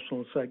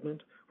international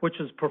segment, which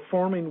is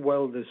performing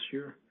well this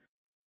year.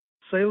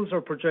 Sales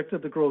are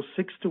projected to grow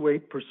 6 to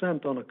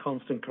 8% on a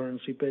constant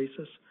currency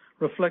basis,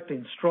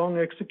 reflecting strong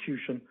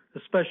execution,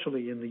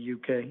 especially in the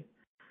UK.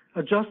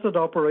 Adjusted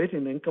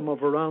operating income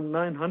of around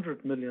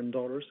 $900 million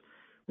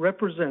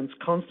represents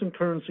constant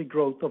currency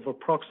growth of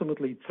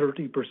approximately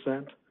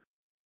 30%.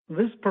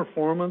 This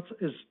performance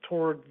is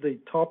toward the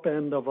top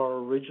end of our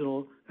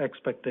original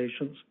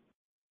expectations.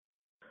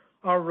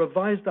 Our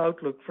revised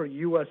outlook for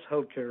U.S.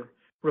 healthcare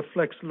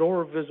reflects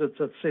lower visits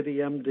at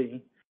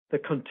CityMD, the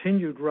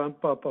continued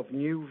ramp-up of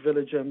new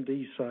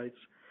VillageMD sites,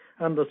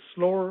 and the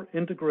slower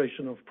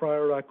integration of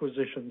prior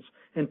acquisitions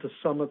into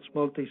Summit's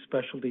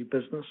multi-specialty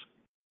business.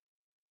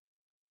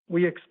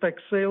 We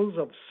expect sales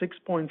of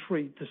 $6.3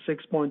 to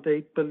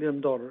 $6.8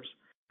 billion,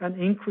 an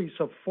increase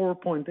of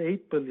 $4.8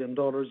 billion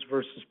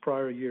versus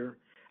prior year,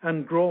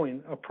 and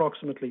growing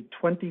approximately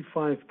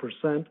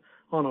 25%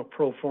 on a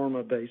pro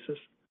forma basis.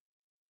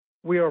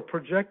 We are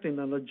projecting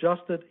an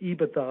adjusted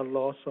EBITDA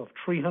loss of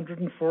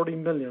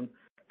 $340 million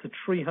to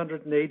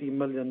 $380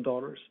 million,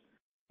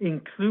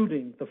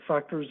 including the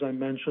factors I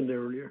mentioned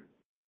earlier.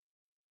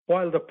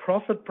 While the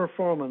profit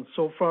performance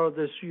so far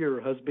this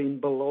year has been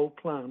below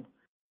plan,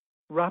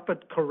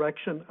 rapid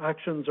correction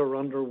actions are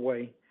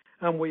underway,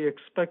 and we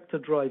expect to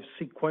drive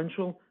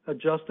sequential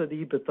adjusted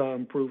EBITDA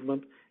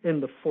improvement in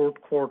the fourth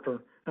quarter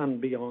and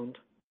beyond.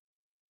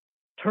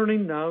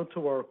 Turning now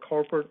to our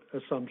corporate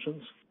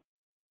assumptions.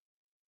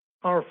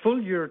 Our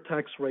full-year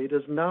tax rate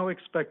is now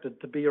expected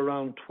to be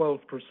around 12%,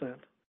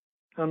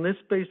 and this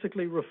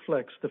basically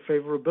reflects the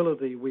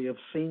favorability we have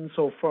seen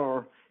so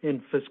far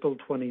in fiscal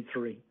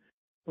 23,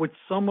 with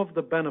some of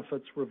the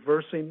benefits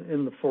reversing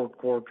in the fourth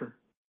quarter.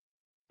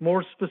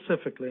 More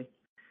specifically,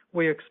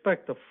 we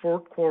expect a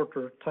fourth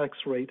quarter tax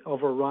rate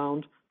of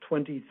around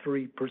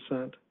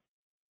 23%.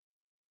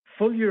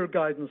 Full-year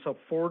guidance of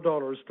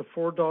 $4 to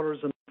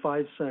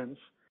 $4.05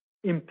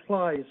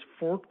 implies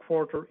fourth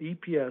quarter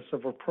EPS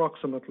of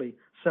approximately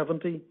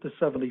 70 to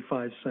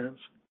 75 cents.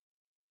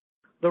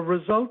 The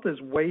result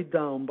is weighed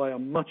down by a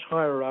much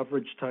higher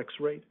average tax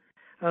rate,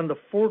 and the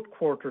fourth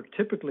quarter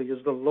typically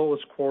is the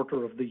lowest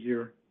quarter of the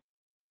year.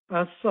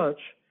 As such,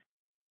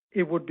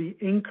 it would be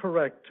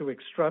incorrect to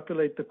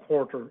extrapolate the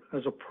quarter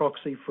as a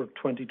proxy for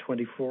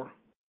 2024.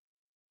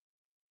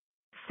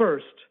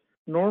 First,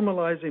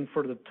 normalizing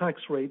for the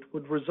tax rate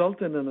would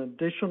result in an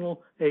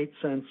additional 8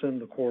 cents in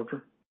the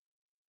quarter.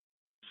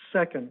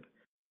 Second,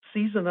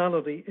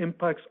 seasonality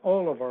impacts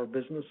all of our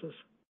businesses.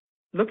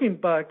 Looking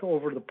back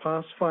over the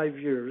past 5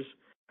 years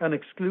and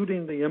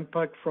excluding the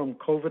impact from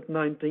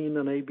COVID-19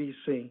 and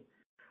ABC,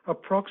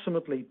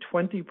 approximately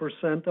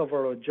 20% of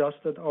our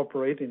adjusted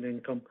operating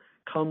income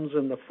comes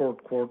in the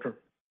fourth quarter.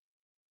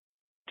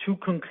 To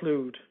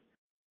conclude,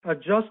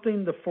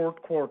 adjusting the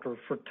fourth quarter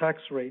for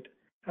tax rate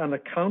and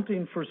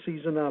accounting for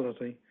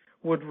seasonality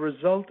would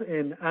result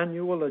in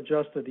annual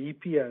adjusted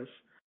EPS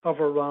of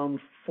around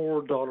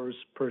 $4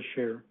 per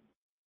share.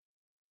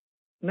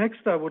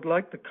 Next, I would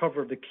like to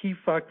cover the key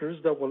factors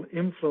that will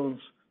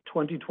influence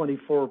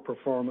 2024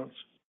 performance.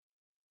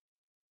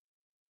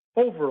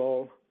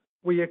 Overall,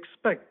 we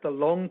expect the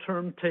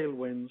long-term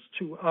tailwinds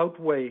to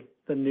outweigh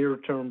the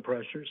near-term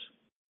pressures.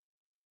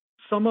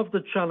 Some of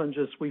the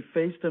challenges we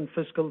faced in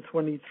fiscal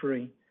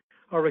 23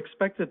 are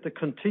expected to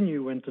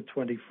continue into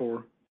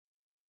 24.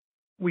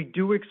 We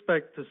do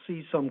expect to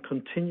see some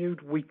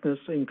continued weakness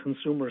in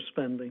consumer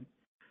spending,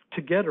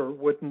 together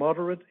with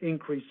moderate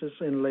increases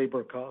in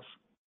labor costs.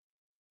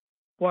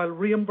 While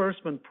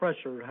reimbursement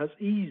pressure has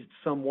eased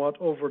somewhat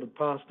over the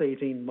past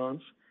 18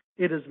 months,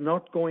 it is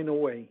not going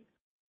away,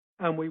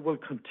 and we will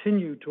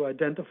continue to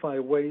identify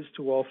ways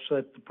to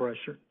offset the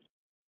pressure.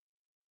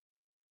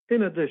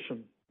 In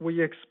addition,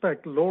 we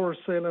expect lower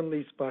sale and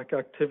leaseback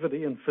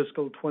activity in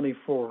fiscal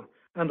 24,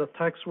 and the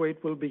tax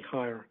rate will be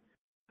higher,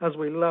 as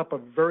we lap a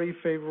very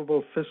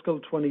favorable fiscal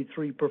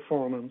 23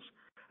 performance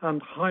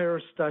and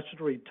higher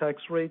statutory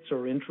tax rates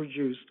are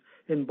introduced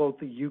in both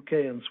the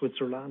UK and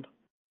Switzerland.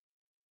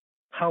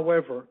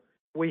 However,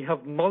 we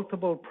have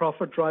multiple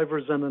profit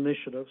drivers and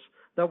initiatives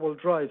that will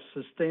drive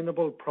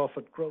sustainable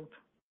profit growth.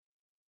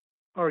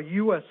 Our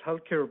U.S.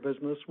 healthcare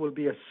business will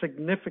be a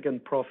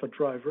significant profit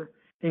driver,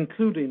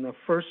 including a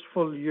first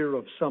full year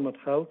of Summit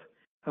Health,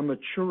 a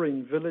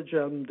maturing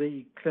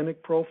VillageMD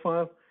clinic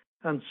profile,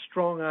 and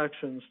strong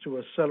actions to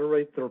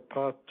accelerate their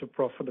path to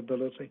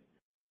profitability.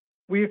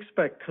 We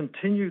expect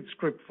continued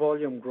script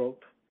volume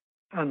growth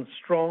and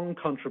strong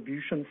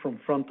contribution from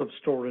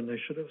front-of-store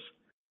initiatives.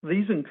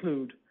 These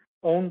include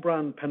own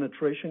brand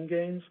penetration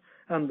gains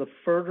and the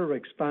further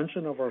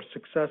expansion of our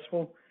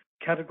successful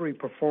category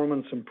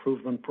performance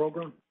improvement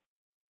program.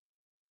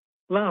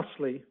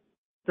 Lastly,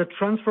 the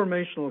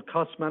transformational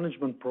cost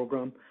management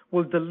program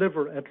will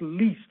deliver at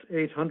least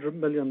 $800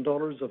 million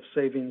of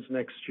savings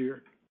next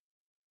year.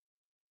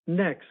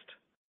 Next,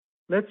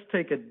 let's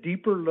take a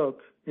deeper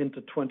look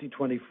into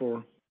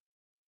 2024.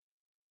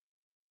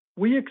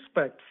 We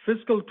expect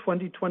fiscal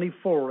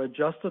 2024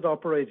 adjusted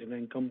operating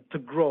income to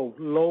grow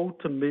low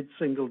to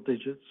mid-single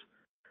digits,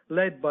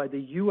 led by the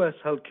U.S.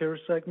 Healthcare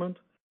segment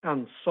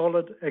and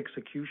solid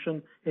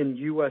execution in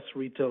U.S.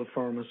 Retail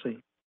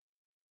Pharmacy.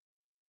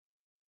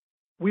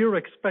 We are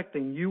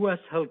expecting U.S.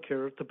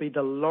 Healthcare to be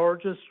the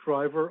largest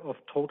driver of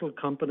total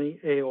company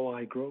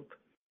AOI growth,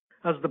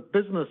 as the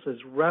business is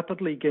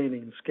rapidly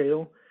gaining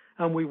scale,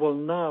 and we will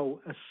now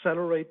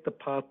accelerate the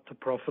path to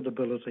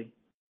profitability.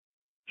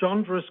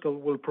 John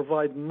Driscoll will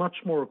provide much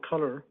more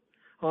color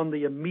on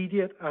the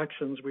immediate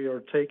actions we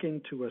are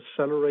taking to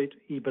accelerate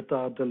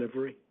EBITDA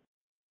delivery.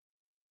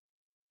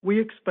 We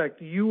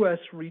expect U.S.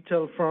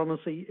 Retail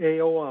Pharmacy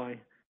AOI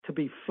to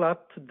be flat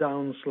to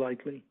down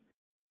slightly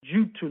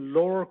due to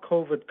lower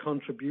COVID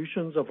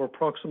contributions of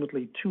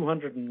approximately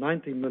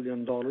 $290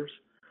 million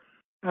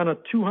and a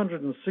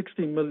 $260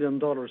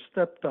 million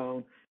step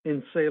down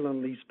in sale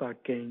and leaseback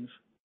gains.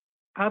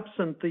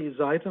 Absent these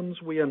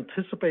items, we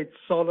anticipate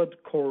solid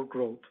core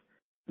growth,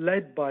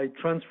 led by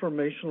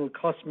transformational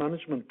cost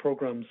management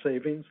program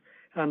savings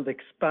and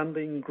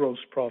expanding gross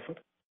profit.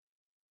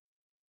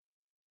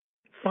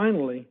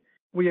 Finally,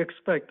 we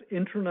expect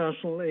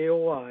international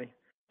AOI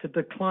to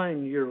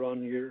decline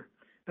year-on-year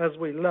as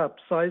we lap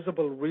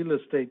sizable real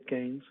estate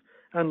gains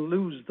and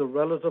lose the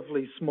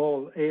relatively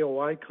small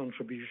AOI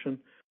contribution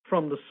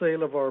from the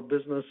sale of our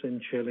business in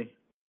Chile.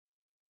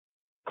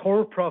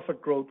 Core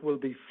profit growth will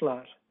be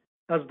flat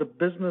as the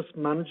business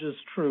manages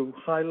through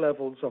high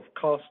levels of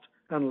cost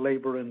and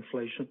labor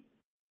inflation.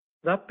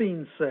 That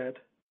being said,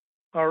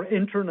 our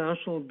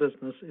international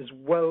business is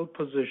well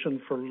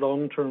positioned for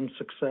long-term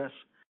success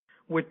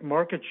with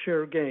market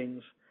share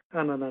gains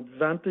and an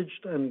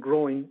advantaged and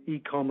growing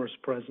e-commerce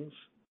presence.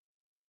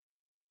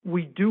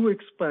 We do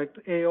expect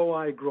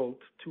AOI growth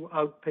to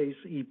outpace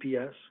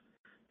EPS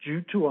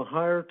due to a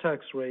higher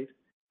tax rate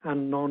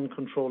and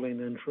non-controlling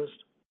interest.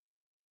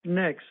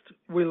 Next,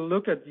 we'll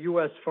look at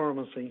U.S.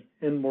 Pharmacy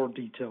in more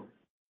detail.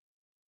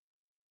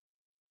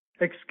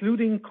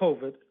 Excluding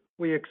COVID,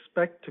 we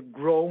expect to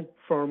grow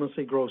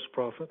pharmacy gross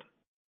profit.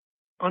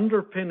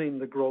 Underpinning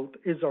the growth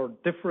is our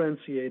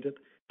differentiated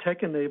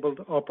tech-enabled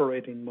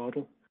operating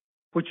model,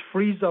 which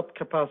frees up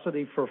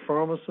capacity for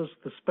pharmacists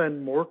to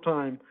spend more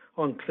time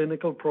on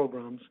clinical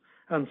programs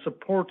and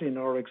supporting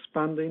our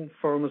expanding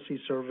pharmacy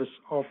service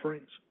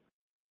offerings.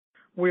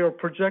 We are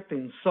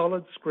projecting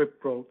solid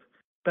script growth,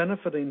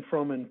 benefiting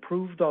from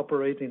improved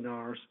operating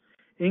hours,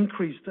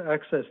 increased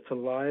access to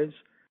lives,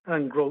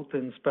 and growth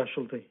in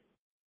specialty.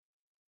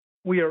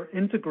 We are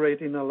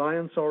integrating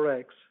Alliance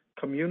Rx,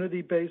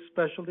 community-based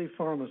specialty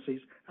pharmacies,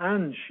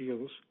 and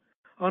Shields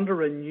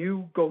under a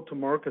new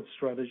go-to-market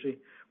strategy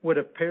with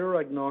a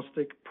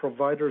payer-agnostic,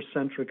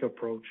 provider-centric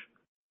approach.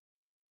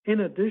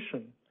 In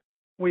addition,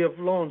 we have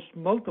launched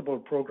multiple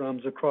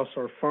programs across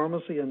our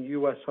pharmacy and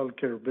U.S.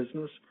 healthcare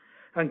business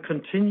and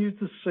continue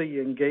to see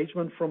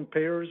engagement from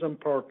payers and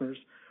partners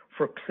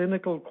for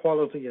clinical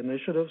quality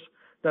initiatives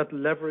that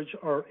leverage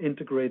our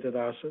integrated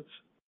assets.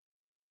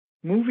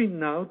 Moving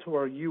now to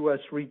our U.S.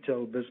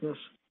 retail business.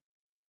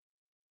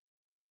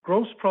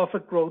 Gross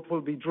profit growth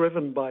will be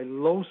driven by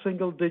low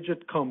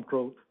single-digit comp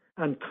growth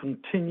and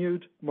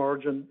continued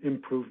margin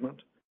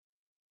improvement.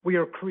 We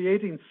are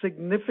creating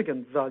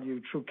significant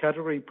value through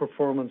category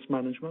performance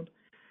management,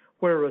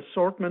 where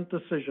assortment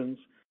decisions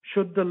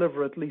should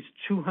deliver at least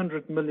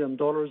 $200 million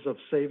of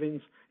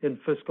savings in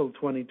fiscal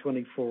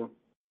 2024.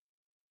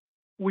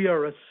 We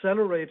are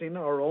accelerating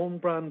our own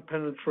brand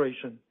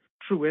penetration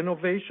through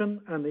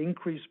innovation and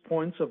increased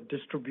points of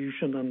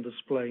distribution and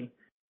display.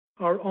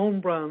 Our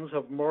own brands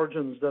have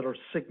margins that are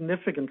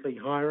significantly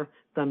higher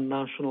than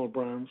national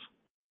brands.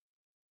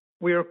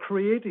 We are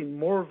creating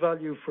more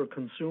value for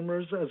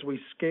consumers as we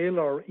scale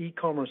our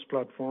e-commerce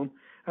platform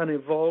and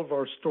evolve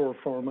our store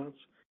formats,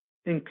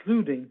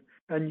 including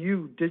a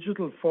new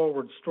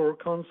digital-forward store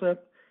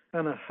concept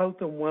and a health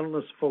and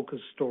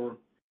wellness-focused store,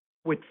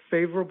 with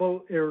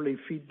favorable early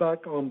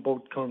feedback on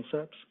both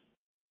concepts.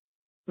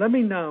 Let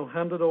me now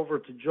hand it over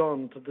to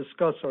John to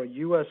discuss our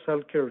U.S.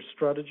 healthcare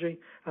strategy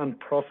and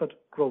profit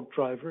growth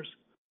drivers.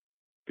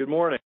 Good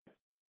morning.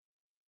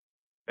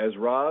 As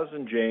Roz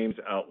and James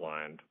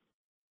outlined,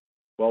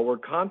 while we're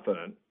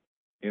confident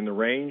in the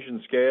range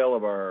and scale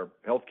of our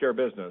healthcare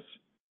business,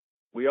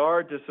 we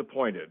are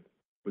disappointed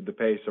with the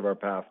pace of our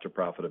path to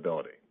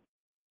profitability.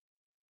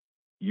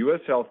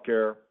 U.S.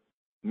 healthcare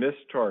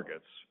missed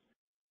targets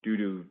due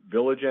to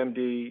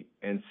VillageMD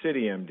and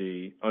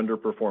CityMD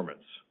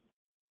underperformance,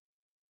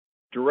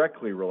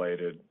 directly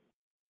related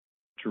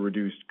to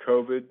reduced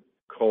COVID,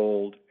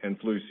 cold, and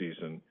flu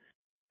season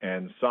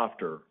and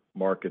softer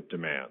market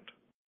demand.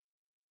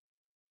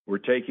 We're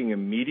taking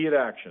immediate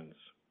actions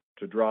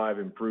to drive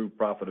improved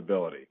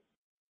profitability.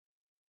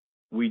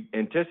 We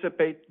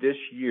anticipate this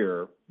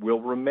year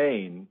will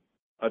remain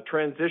a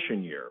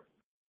transition year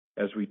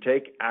as we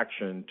take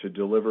action to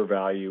deliver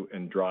value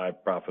and drive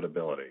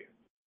profitability.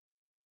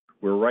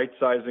 We're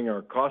right-sizing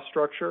our cost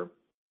structure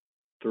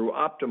through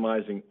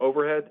optimizing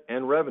overhead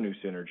and revenue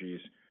synergies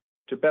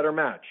to better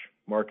match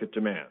market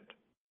demand.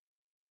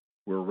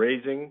 We're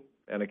raising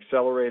and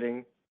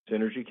accelerating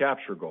synergy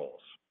capture goals.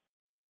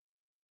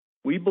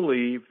 We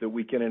believe that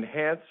we can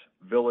enhance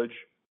Village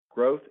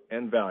growth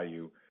and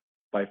value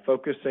by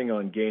focusing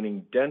on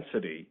gaining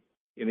density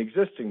in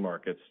existing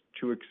markets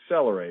to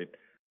accelerate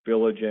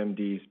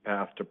VillageMD's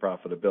path to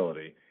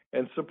profitability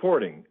and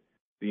supporting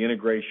the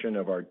integration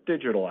of our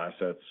digital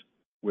assets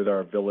with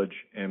our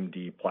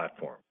VillageMD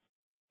platform.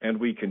 And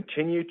we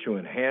continue to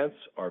enhance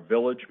our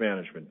Village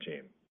management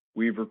team.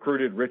 We've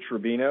recruited Rich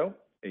Rubino,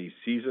 a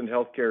seasoned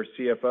healthcare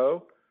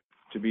CFO,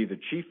 to be the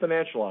Chief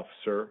Financial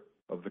Officer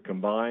of the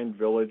combined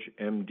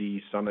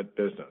VillageMD Summit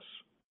business.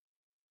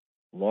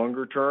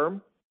 Longer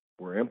term,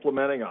 we're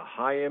implementing a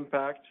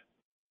high-impact,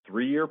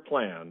 3-year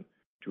plan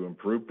to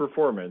improve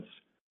performance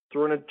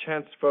through an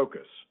intense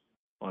focus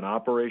on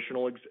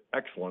operational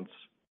excellence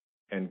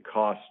and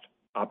cost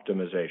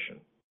optimization.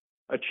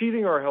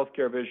 Achieving our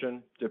healthcare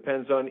vision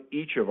depends on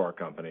each of our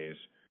companies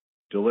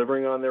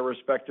delivering on their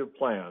respective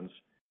plans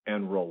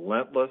and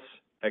relentless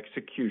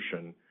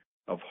execution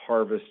of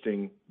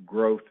harvesting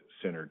growth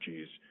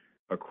synergies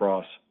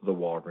across the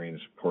Walgreens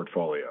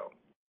portfolio.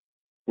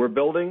 We're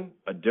building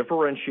a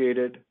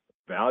differentiated,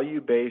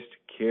 value-based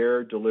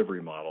care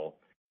delivery model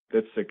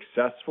that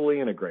successfully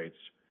integrates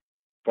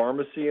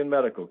pharmacy and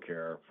medical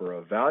care for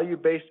a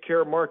value-based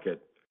care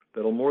market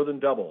that'll more than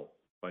double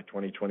by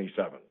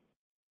 2027.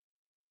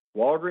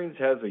 Walgreens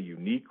has a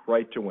unique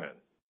right to win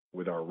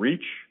with our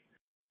reach,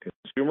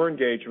 consumer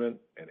engagement,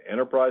 and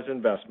enterprise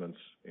investments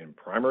in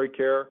primary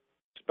care,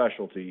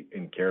 specialty,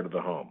 and care to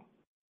the home.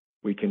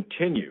 We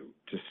continue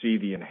to see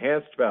the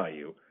enhanced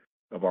value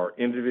of our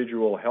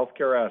individual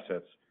healthcare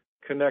assets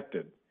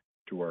connected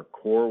to our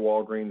core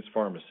Walgreens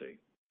pharmacy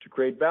to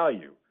create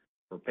value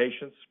for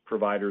patients,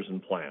 providers,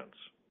 and plans.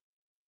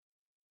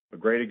 A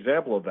great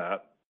example of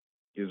that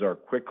is our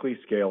quickly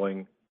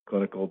scaling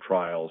clinical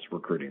trials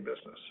recruiting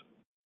business.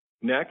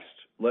 Next,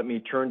 let me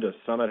turn to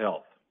Summit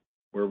Health,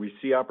 where we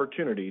see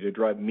opportunity to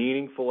drive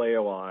meaningful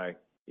AOI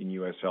in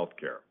U.S.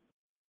 healthcare.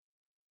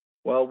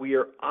 While we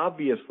are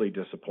obviously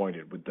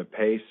disappointed with the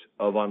pace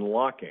of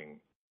unlocking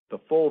the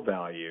full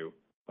value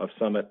of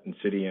Summit and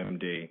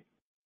CityMD,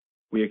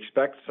 we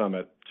expect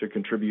Summit to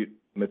contribute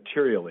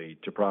materially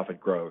to profit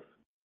growth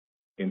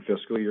in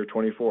fiscal year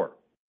 24.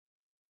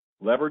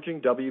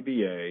 Leveraging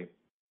WBA,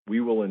 we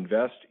will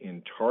invest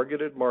in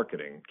targeted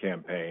marketing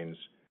campaigns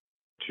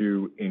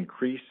to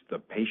increase the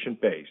patient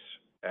base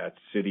at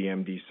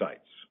CityMD sites.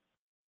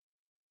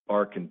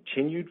 Our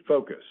continued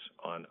focus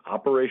on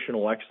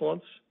operational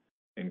excellence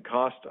and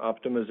cost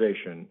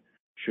optimization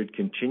should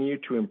continue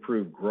to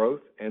improve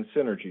growth and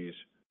synergies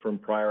from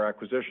prior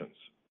acquisitions.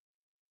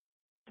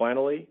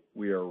 Finally,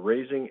 we are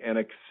raising and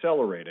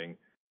accelerating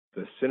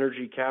the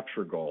synergy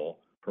capture goal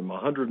from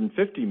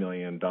 $150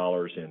 million in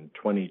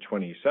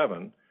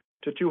 2027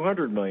 to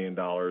 $200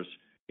 million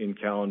in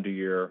calendar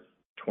year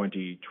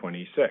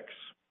 2026.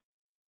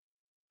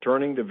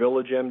 Turning to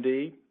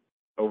VillageMD,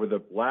 over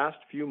the last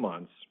few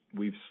months,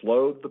 we've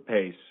slowed the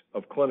pace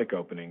of clinic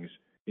openings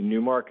in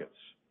new markets.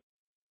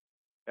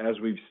 As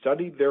we've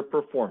studied their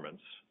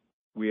performance,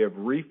 we have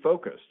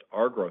refocused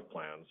our growth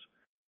plans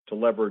to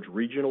leverage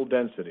regional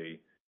density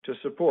to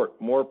support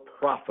more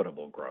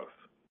profitable growth.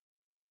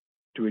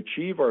 To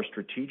achieve our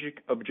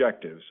strategic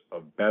objectives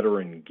of better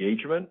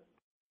engagement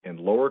and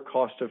lower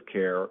cost of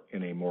care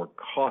in a more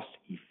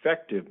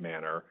cost-effective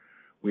manner,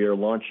 we are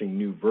launching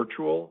new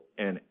virtual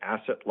and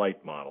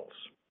asset-light models.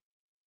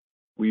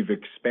 We've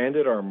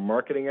expanded our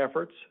marketing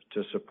efforts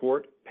to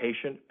support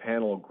patient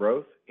panel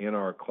growth in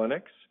our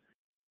clinics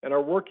and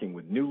are working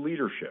with new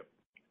leadership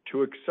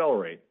to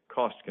accelerate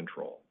cost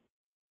control.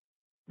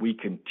 We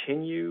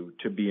continue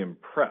to be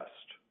impressed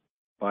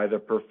by the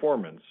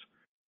performance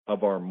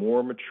of our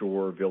more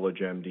mature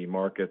VillageMD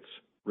markets'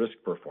 risk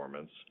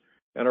performance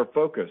and are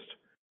focused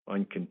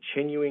on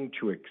continuing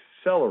to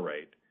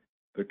accelerate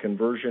the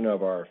conversion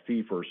of our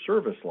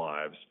fee-for-service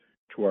lives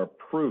to our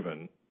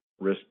proven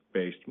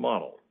risk-based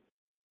model.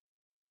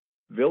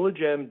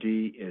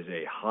 VillageMD is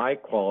a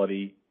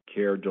high-quality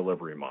care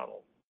delivery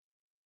model.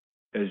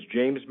 As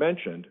James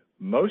mentioned,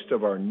 most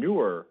of our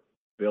newer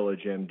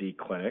VillageMD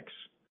clinics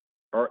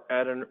are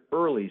at an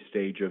early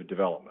stage of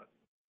development.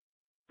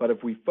 But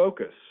if we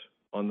focus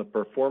on the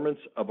performance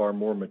of our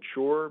more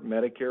mature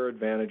Medicare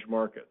Advantage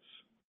markets,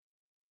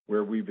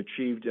 where we've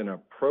achieved an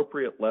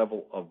appropriate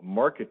level of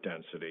market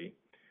density,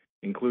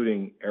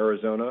 including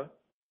Arizona,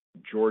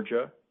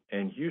 Georgia,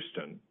 and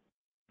Houston,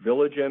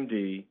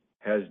 VillageMD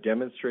has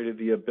demonstrated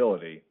the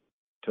ability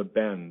to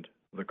bend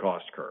the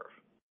cost curve.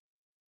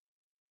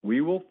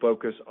 We will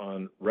focus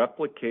on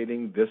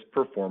replicating this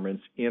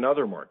performance in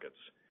other markets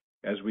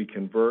as we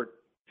convert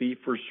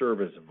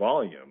fee-for-service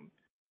volume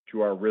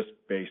to our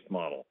risk-based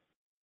model.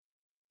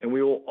 And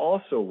we will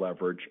also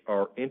leverage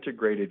our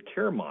integrated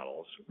care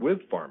models with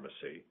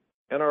pharmacy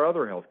and our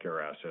other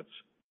healthcare assets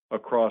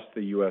across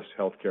the U.S.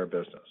 healthcare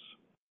business.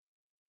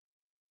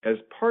 As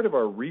part of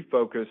our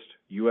refocused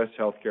U.S.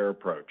 healthcare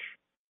approach,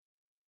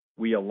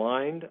 we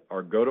aligned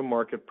our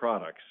go-to-market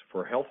products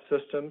for health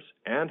systems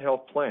and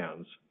health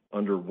plans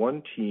under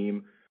one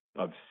team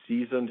of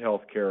seasoned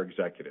healthcare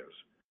executives,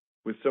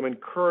 with some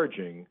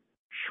encouraging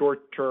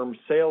short-term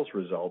sales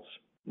results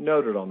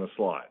noted on the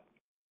slide.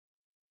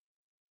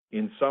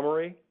 In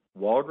summary,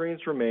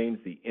 Walgreens remains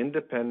the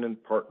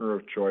independent partner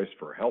of choice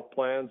for health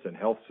plans and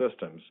health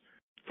systems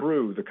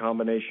through the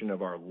combination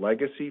of our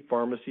legacy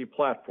pharmacy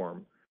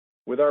platform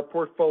with our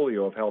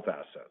portfolio of health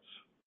assets.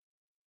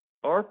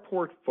 Our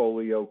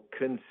portfolio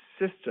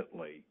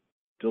consistently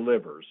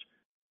delivers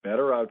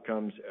better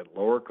outcomes at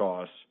lower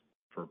costs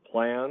for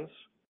plans,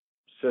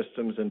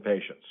 systems, and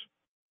patients,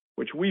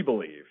 which we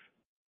believe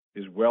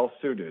is well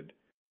suited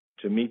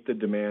to meet the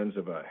demands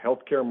of a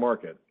healthcare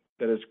market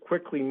that is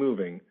quickly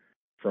moving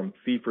from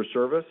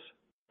fee-for-service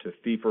to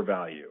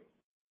fee-for-value.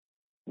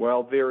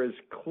 While there is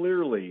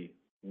clearly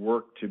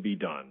work to be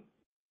done,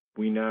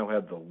 we now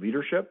have the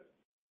leadership,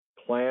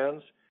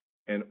 plans,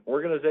 and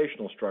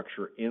organizational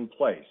structure in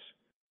place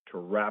to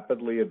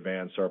rapidly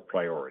advance our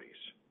priorities.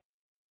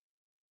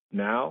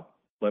 Now,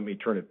 let me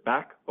turn it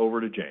back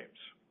over to James.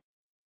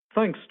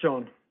 Thanks,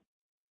 John.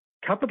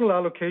 Capital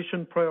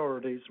allocation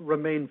priorities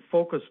remain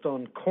focused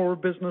on core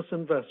business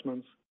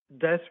investments,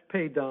 debt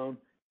paydown,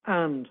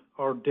 and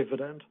our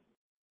dividend.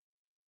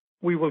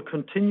 We will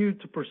continue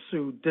to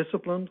pursue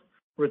disciplined,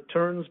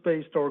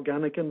 returns-based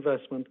organic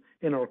investment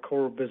in our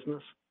core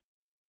business.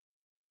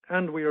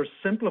 And we are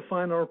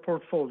simplifying our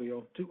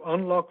portfolio to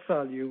unlock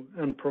value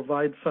and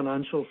provide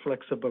financial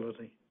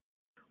flexibility.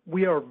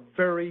 We are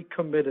very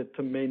committed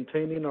to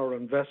maintaining our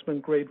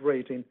investment-grade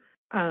rating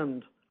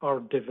and our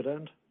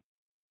dividend.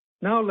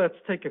 Now let's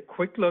take a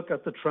quick look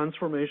at the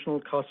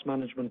Transformational Cost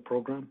Management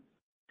Program.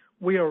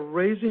 We are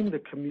raising the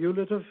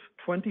cumulative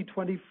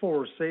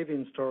 2024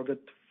 savings target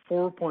to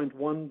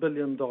 $4.1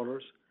 billion,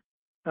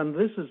 and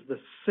this is the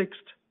sixth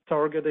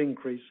target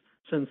increase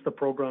since the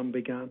program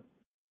began.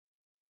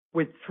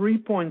 With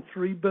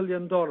 $3.3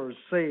 billion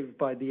saved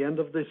by the end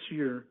of this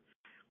year,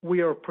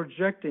 we are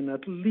projecting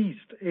at least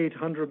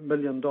 $800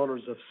 million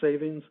of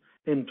savings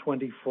in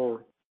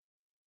 24.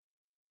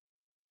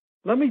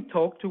 Let me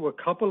talk to a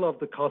couple of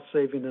the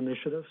cost-saving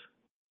initiatives.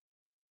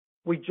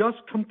 We just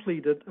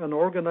completed an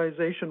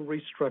organization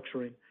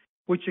restructuring,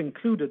 which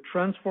included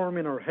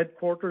transforming our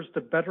headquarters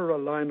to better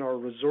align our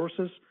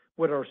resources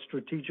with our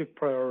strategic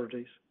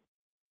priorities.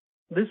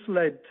 This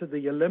led to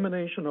the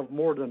elimination of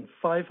more than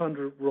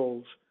 500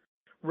 roles,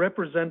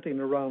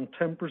 representing around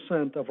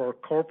 10% of our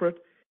corporate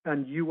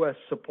and U.S.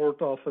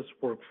 support office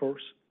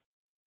workforce.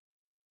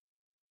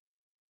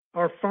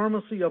 Our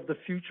Pharmacy of the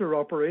Future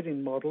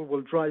operating model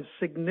will drive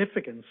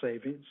significant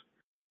savings.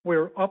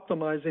 We're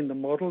optimizing the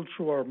model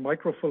through our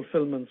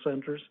micro-fulfillment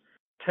centers,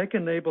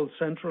 tech-enabled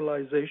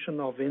centralization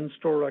of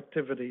in-store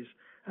activities,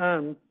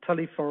 and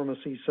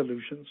telepharmacy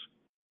solutions.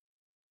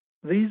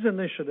 These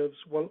initiatives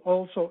will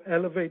also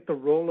elevate the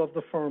role of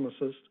the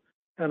pharmacist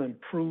and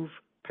improve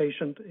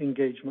patient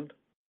engagement.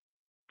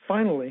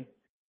 Finally,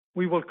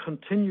 we will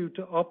continue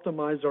to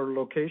optimize our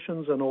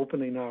locations and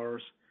opening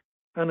hours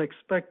and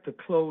expect to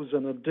close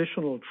an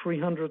additional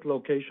 300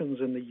 locations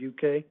in the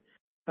UK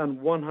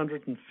and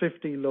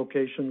 150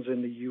 locations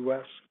in the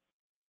US.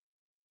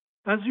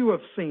 As you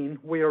have seen,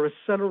 we are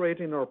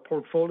accelerating our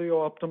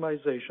portfolio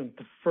optimization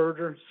to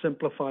further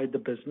simplify the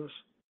business.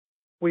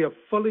 We have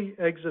fully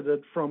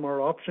exited from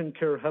our Option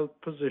Care Health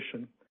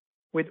position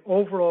with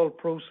overall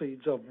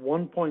proceeds of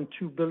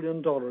 $1.2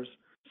 billion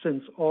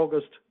since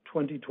August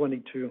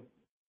 2022.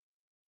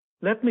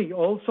 Let me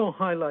also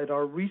highlight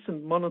our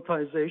recent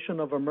monetization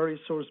of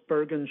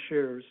AmerisourceBergen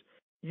shares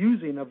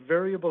using a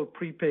variable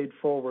prepaid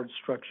forward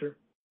structure.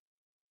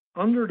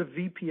 Under the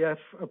VPF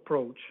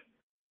approach,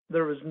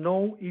 there is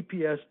no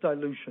EPS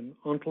dilution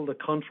until the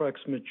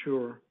contracts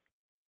mature.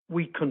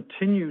 We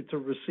continue to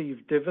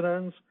receive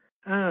dividends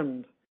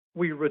and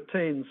we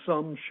retain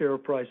some share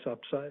price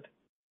upside.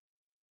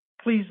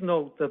 Please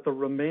note that the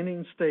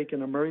remaining stake in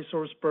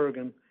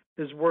AmerisourceBergen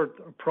is worth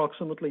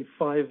approximately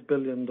 $5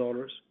 billion.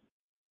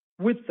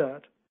 With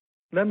that,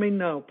 let me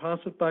now pass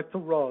it back to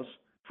Roz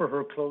for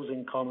her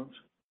closing comments.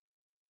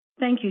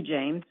 Thank you,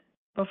 James.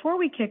 Before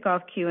we kick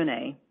off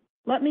Q&A,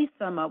 let me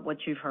sum up what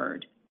you've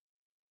heard.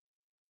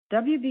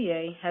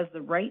 WBA has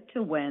the right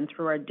to win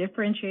through our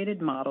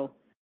differentiated model,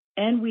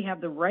 and we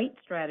have the right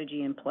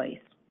strategy in place.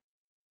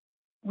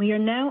 We are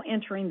now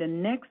entering the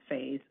next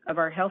phase of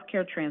our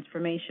healthcare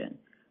transformation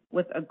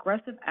with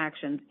aggressive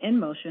actions in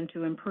motion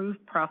to improve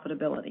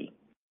profitability.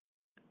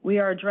 We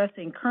are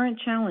addressing current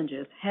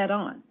challenges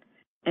head-on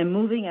and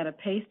moving at a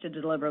pace to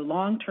deliver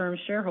long-term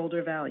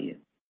shareholder value.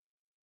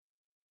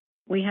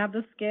 We have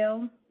the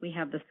scale, we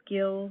have the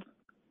skills,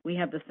 we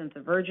have the sense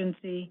of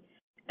urgency,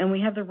 and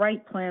we have the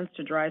right plans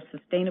to drive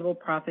sustainable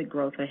profit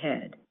growth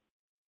ahead.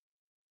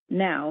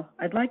 Now,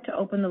 I'd like to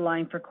open the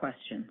line for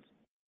questions.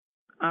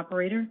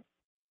 Operator?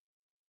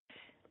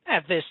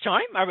 At this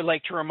time, I would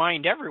like to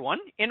remind everyone,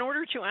 in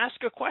order to ask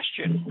a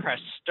question, press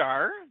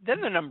star,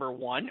 then the number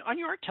 1 on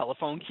your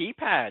telephone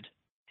keypad.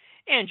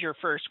 And your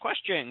first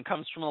question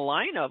comes from the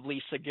line of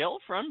Lisa Gill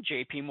from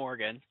JP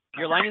Morgan.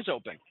 Your line is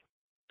open.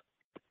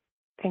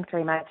 Thanks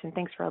very much, and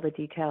thanks for all the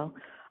detail.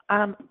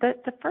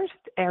 The first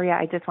area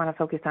I just want to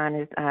focus on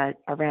is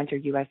around your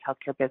U.S.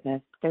 healthcare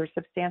business. There's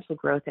substantial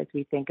growth as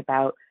we think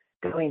about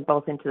going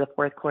both into the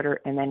fourth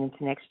quarter and then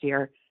into next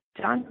year.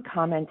 John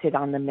commented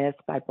on the miss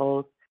by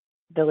both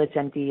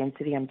VillageMD and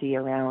CityMD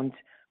around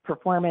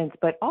performance,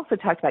 but also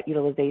talked about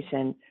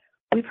utilization.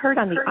 We've heard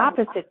on the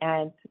opposite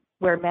end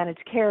where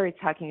managed care is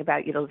talking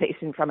about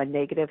utilization from a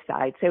negative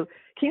side. So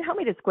can you help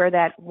me to square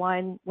that?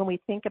 One, when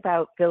we think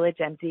about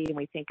VillageMD and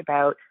we think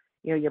about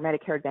your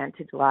Medicare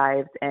Advantage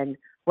lives and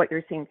what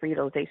you're seeing for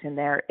utilization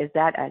there, is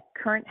that a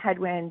current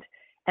headwind?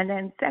 And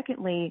then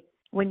secondly,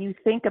 when you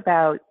think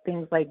about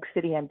things like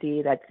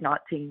CityMD that's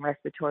not seeing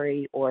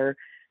respiratory or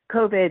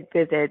COVID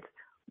visits,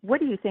 what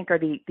do you think are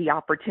the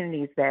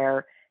opportunities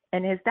there?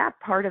 And is that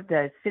part of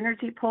the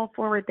synergy pull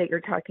forward that you're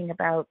talking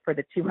about for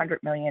the $200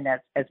 million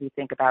as we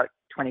think about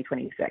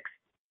 2026?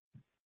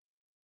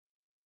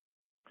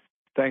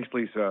 Thanks,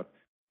 Lisa.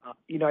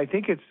 I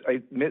think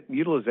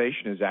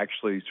utilization is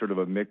actually sort of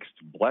a mixed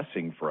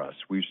blessing for us.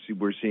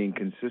 We're seeing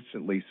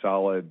consistently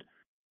solid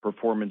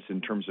performance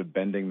in terms of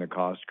bending the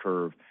cost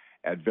curve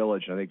at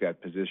Village, and I think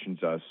that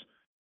positions us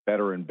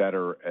better and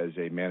better as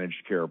a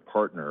managed care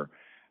partner.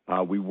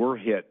 We were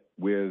hit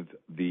with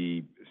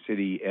the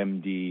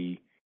CityMD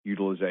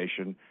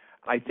utilization.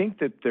 I think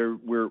that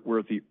we're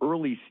at the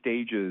early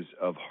stages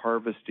of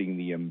harvesting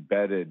the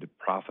embedded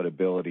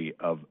profitability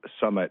of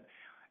Summit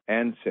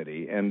and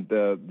City, and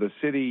the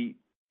City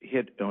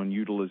hit on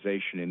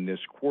utilization in this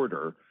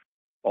quarter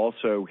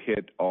also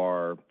hit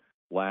our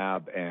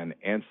lab and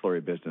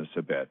ancillary business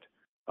a bit.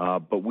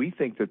 But we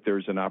think that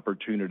there's an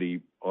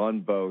opportunity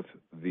on both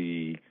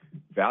the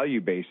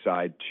value-based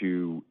side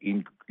to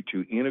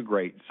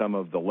integrate some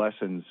of the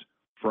lessons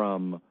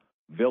from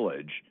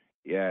Village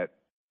at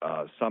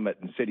Summit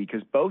and City,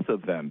 because both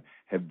of them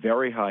have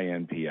very high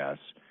NPS.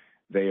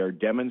 They are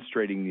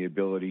demonstrating the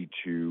ability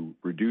to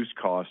reduce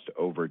cost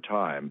over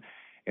time.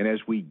 And as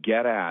we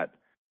get at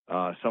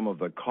some of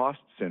the cost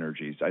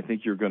synergies, I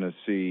think you're going to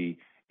see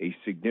a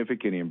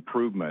significant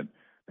improvement.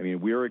 I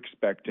mean, we're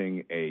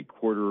expecting a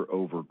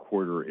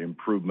quarter-over-quarter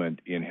improvement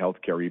in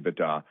healthcare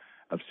EBITDA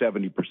of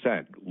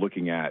 70%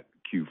 looking at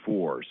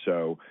Q4.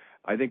 So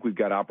I think we've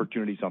got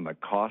opportunities on the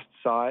cost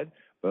side,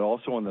 but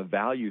also on the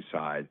value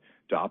side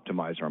to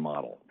optimize our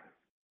model.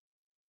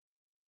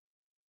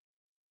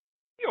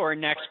 Your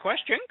next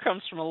question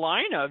comes from a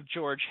line of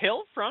George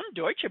Hill from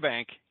Deutsche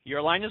Bank.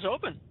 Your line is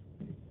open.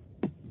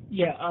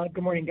 Yeah,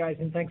 good morning, guys,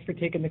 and thanks for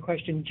taking the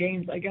question.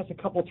 James, I guess a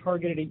couple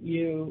targeted at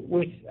you.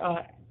 With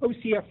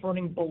OCF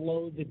running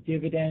below the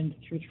dividend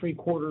through 3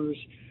 quarters,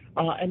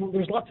 and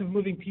there's lots of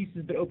moving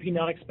pieces, but OP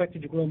not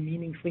expected to grow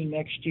meaningfully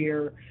next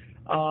year.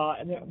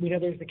 And we know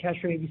there's the cash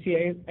for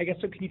ABC. I guess,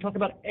 so can you talk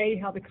about, A,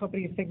 how the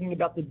company is thinking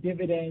about the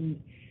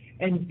dividend,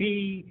 and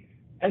B,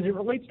 as it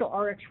relates to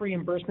RX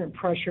reimbursement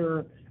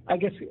pressure, I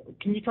guess,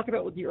 can you talk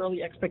about what the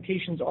early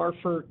expectations are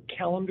for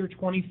calendar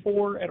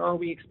 24, and are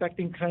we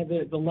expecting kind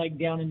of the leg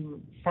down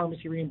in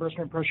pharmacy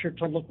reimbursement pressure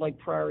to look like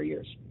prior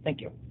years?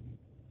 Thank you.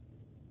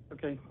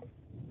 Okay.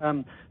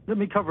 Let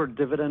me cover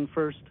dividend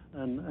first,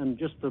 and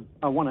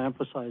I want to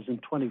emphasize in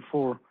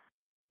 24,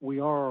 we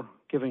are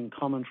giving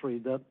commentary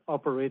that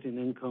operating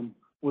income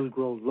will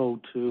grow low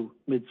to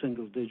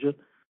mid-single digit.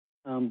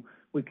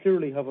 We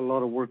clearly have a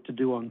lot of work to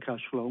do on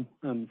cash flow.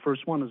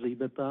 First one is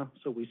EBITDA,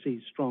 so we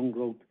see strong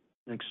growth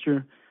next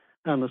year.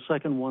 And the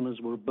second one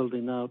is we're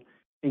building out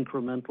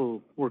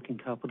incremental working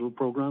capital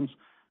programs,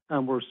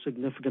 and we're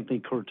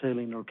significantly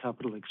curtailing our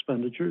capital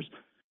expenditures.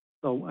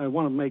 So I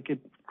want to make it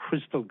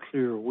crystal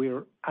clear, we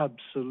are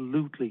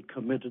absolutely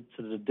committed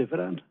to the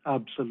dividend,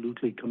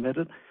 absolutely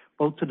committed,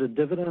 both to the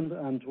dividend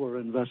and to our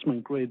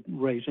investment grade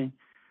rating.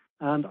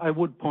 And I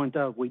would point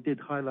out, we did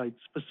highlight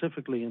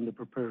specifically in the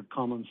prepared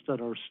comments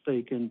that our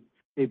stake in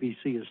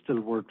ABC is still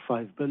worth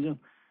 $5 billion.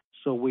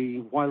 So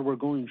while we're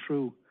going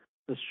through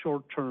the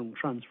short-term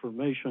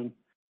transformation,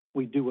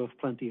 we do have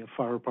plenty of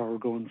firepower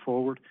going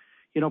forward.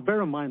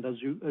 Bear in mind,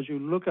 as you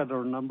look at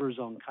our numbers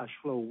on cash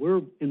flow,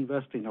 we're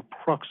investing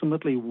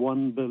approximately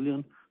 $1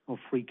 billion of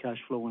free cash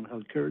flow in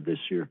healthcare this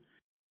year.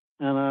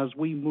 And as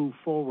we move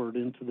forward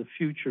into the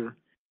future,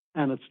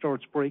 and it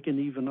starts breaking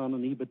even on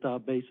an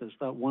EBITDA basis,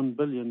 that $1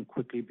 billion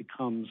quickly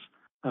becomes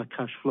a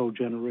cash flow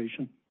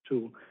generation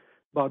tool.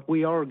 But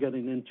we are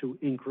getting into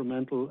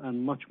incremental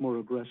and much more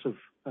aggressive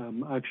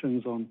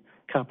actions on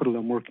capital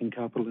and working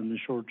capital in the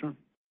short term.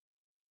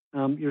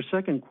 Your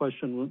second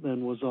question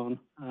then was on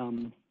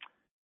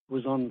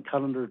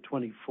calendar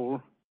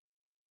 24.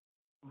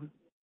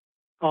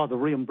 Oh, the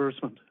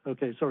reimbursement.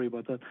 Okay, sorry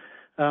about that.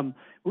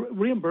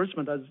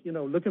 Reimbursement, as you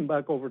know, looking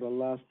back over the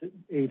last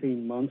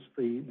 18 months,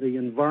 the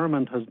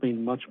environment has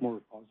been much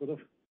more positive.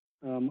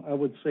 I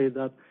would say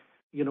that,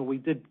 you know, we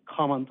did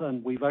comment,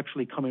 and we've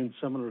actually come in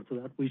similar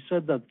to that. We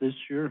said that this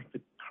year,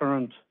 the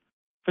current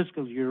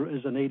fiscal year,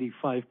 is an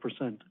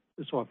 85%,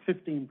 so a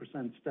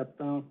 15% step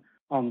down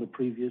on the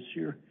previous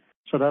year.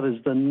 So that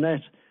is the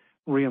net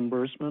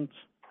reimbursement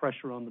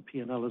pressure on the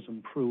P&L has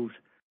improved.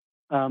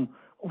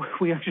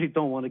 We actually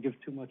don't want to give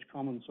too much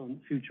comments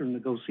on future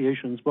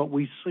negotiations, but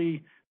we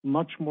see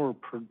much more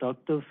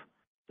productive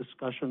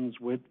discussions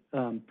with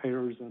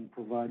payers and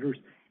providers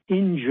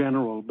in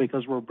general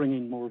because we're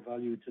bringing more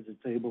value to the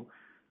table.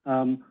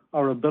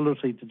 Our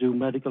ability to do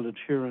medical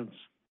adherence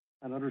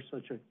and other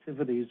such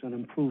activities and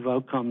improve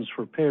outcomes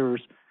for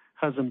payers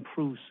has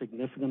improved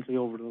significantly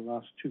over the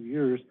last 2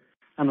 years,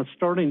 and it's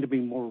starting to be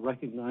more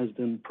recognized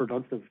in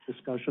productive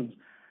discussions.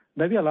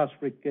 Maybe I'll ask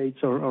Rick Gates,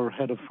 our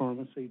head of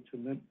pharmacy,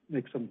 to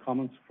make some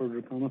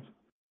further comments.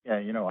 Yeah,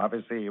 you know,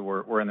 obviously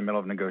we're in the middle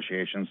of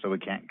negotiations, so we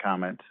can't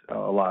comment a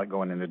lot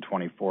going into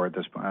 24 at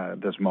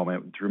this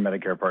moment through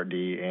Medicare Part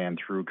D and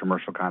through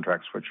commercial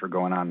contracts, which are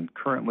going on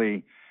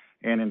currently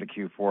and into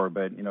Q4.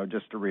 But, you know,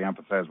 just to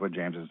reemphasize what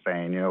James is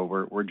saying, you know,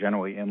 we're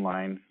generally in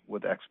line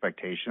with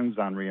expectations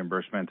on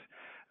reimbursement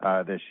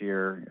this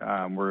year.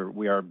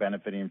 We are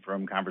benefiting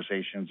from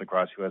conversations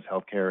across U.S.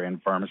 healthcare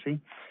and pharmacy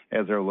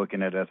as they're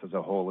looking at us as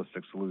a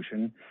holistic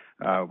solution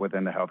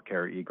within the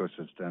healthcare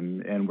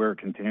ecosystem. And we're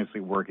continuously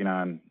working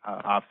on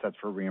offsets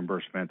for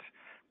reimbursement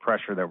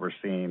pressure that we're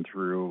seeing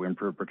through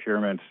improved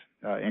procurement.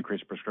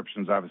 Increased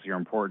prescriptions obviously are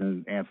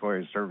important,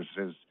 ancillary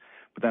services,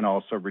 but then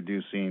also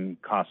reducing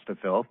cost to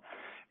fill.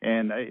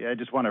 And I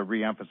just want to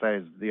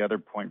reemphasize the other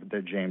point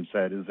that James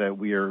said is that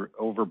we are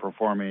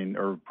overperforming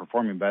or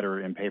performing better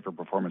in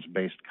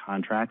pay-for-performance-based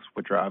contracts,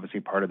 which are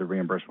obviously part of the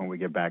reimbursement we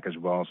get back as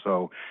well.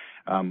 So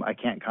I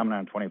can't comment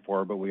on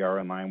 24, but we are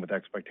in line with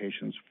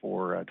expectations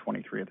for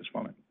 23 at this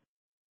moment.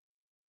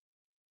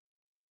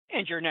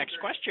 And your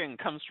next question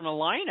comes from a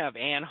line of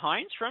Ann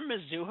Hynes from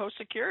Mizuho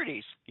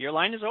Securities. Your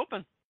line is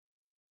open.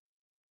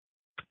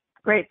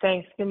 Great,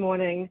 thanks. Good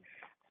morning.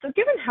 So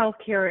given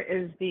healthcare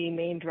is the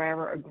main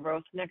driver of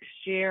growth next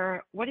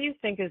year, what do you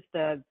think is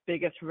the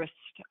biggest risk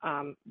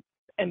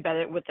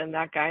embedded within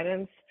that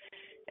guidance?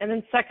 And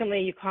then secondly,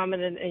 you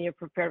commented in your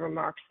prepared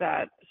remarks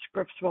that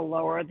scripts were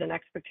lower than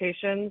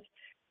expectations.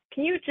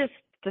 Can you just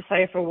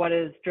decipher what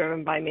is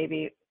driven by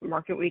maybe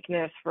market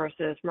weakness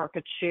versus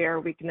market share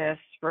weakness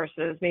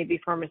versus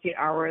maybe pharmacy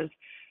hours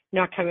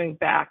not coming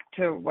back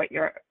to what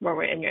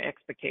were in your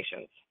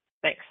expectations?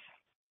 Thanks.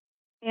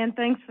 And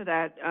thanks for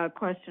that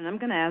question. I'm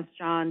going to ask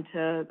John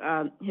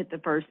to hit the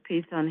first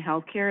piece on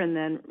healthcare, and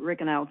then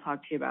Rick and I will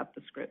talk to you about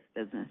the scripts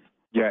business.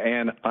 Yeah,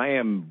 and I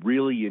am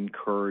really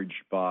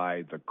encouraged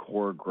by the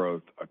core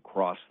growth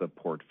across the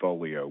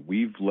portfolio.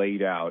 We've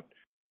laid out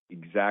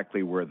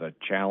exactly where the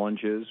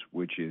challenge is,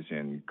 which is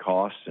in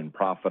costs and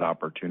profit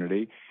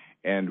opportunity,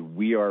 and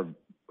we are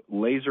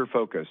laser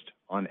focused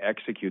on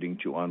executing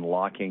to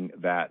unlocking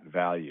that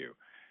value.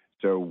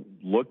 So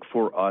look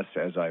for us,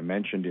 as I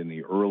mentioned in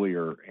the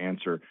earlier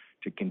answer,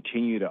 to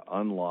continue to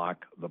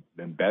unlock the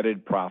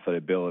embedded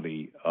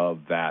profitability of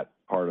that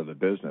part of the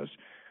business.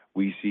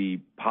 We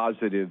see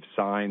positive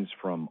signs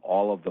from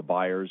all of the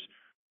buyers.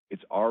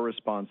 It's our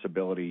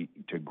responsibility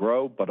to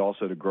grow, but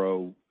also to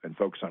grow and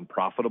focus on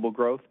profitable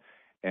growth,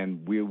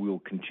 and we will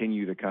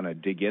continue to kind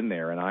of dig in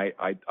there. And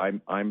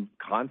I'm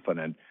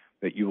confident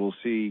that you will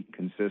see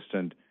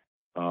consistent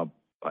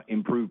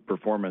improved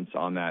performance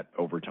on that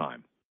over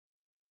time.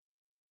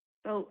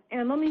 So,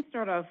 and let me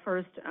start off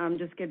first,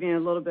 just giving you a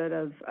little bit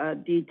of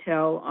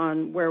detail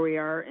on where we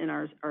are in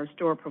our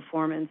store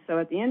performance. So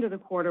at the end of the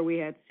quarter, we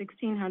had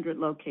 1,600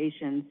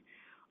 locations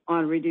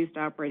on reduced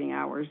operating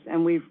hours,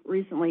 and we've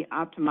recently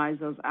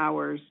optimized those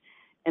hours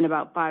in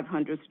about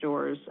 500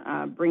 stores,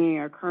 bringing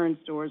our current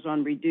stores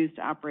on reduced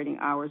operating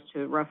hours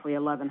to roughly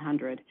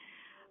 1,100.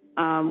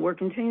 We're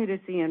continuing to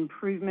see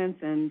improvements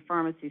in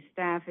pharmacy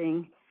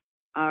staffing,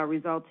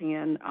 resulting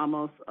in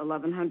almost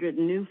 1,100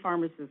 new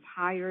pharmacists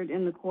hired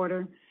in the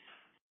quarter.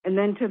 And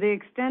then to the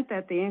extent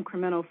that the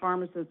incremental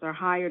pharmacists are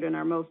hired in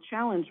our most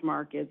challenged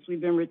markets,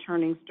 we've been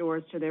returning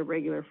stores to their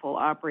regular full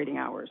operating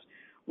hours.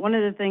 One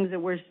of the things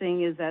that we're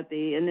seeing is that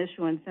the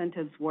initial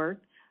incentives work.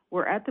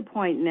 We're at the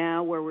point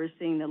now where we're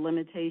seeing the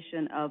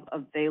limitation of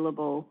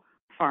available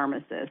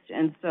pharmacists.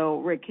 And so,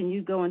 Rick, can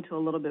you go into a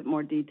little bit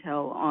more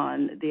detail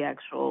on the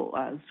actual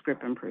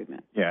script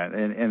improvement? Yeah,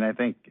 and I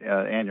think,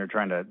 Ann, you're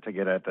trying to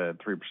get at the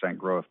 3%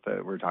 growth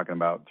that we're talking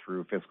about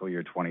through fiscal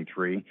year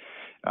 23. You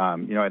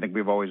know, I think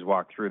we've always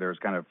walked through, there's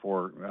kind of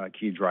four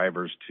key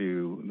drivers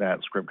to that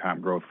script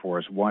comp growth for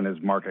us. One is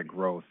market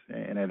growth,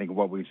 and I think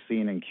what we've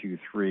seen in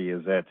Q3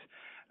 is that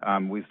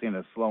we've seen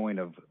a slowing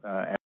of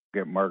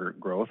aggregate market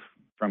growth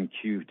from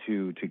Q2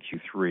 to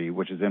Q3,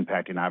 which is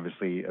impacting,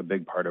 obviously, a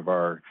big part of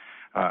our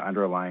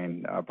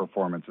underlying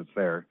performance that's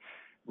there.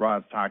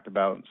 Roz talked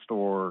about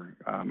store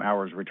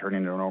hours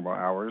returning to normal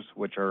hours,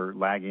 which are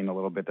lagging a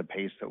little bit the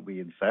pace that we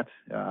had set,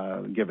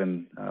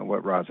 given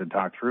what Roz had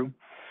talked through.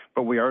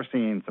 But we are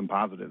seeing some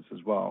positives as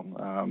well.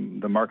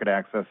 The market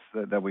access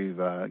that we've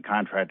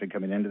contracted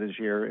coming into this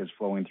year is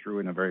flowing through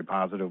in a very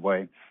positive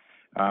way.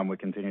 We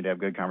continue to have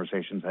good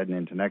conversations heading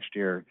into next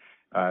year.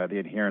 The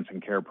adherence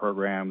and care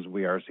programs,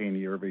 we are seeing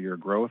year-over-year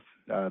growth.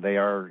 They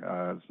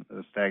are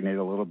stagnated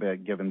a little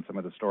bit given some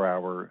of the store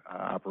hour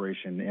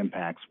operation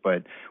impacts,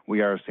 but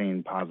we are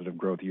seeing positive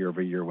growth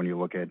year-over-year when you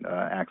look at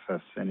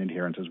access and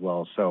adherence as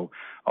well. So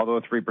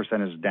although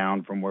 3% is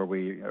down from where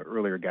we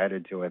earlier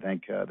guided to, I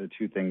think the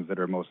two things that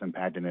are most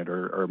impacting it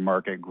are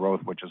market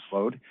growth, which has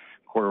slowed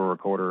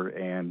quarter-over-quarter,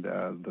 and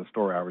the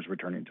store hours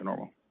returning to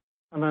normal.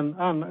 And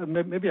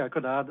then maybe I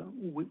could add,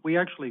 we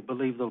actually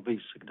believe there'll be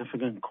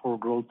significant core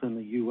growth in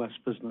the U.S.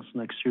 business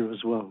next year as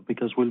well,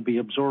 because we'll be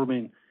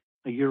absorbing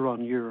a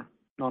year-on-year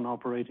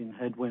non-operating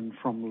headwind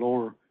from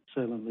lower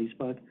sale and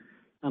leaseback.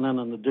 And then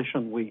in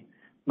addition, we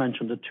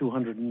mentioned a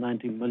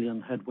 $290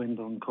 million headwind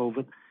on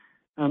COVID.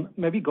 And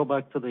maybe go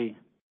back to the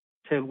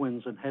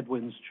tailwinds and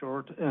headwinds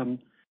chart.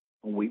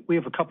 We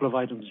have a couple of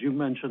items. You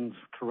mentioned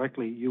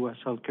correctly U.S.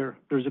 healthcare.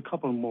 There's a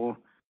couple more.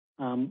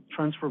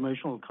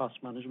 Transformational cost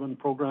management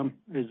program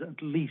is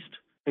at least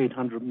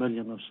 $800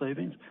 million of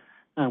savings,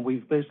 and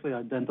we've basically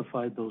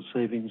identified those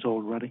savings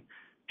already.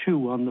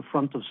 Two, on the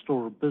front of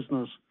store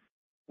business,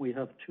 we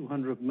have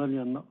 $200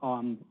 million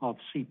of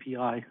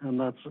CPI, and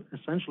that's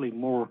essentially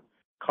more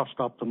cost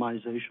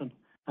optimization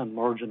and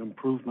margin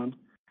improvement.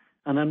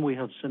 And then we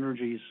have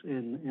synergies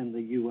in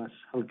the U.S.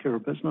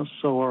 healthcare business.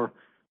 So our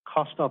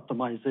cost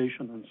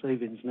optimization and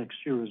savings next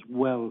year is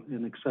well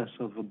in excess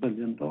of $1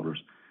 billion.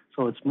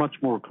 So it's much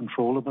more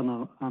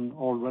controllable and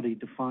already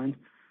defined.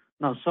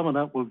 Now, some of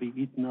that will be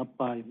eaten up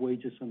by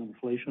wages and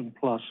inflation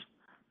plus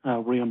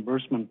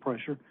reimbursement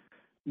pressure,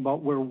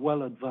 but we're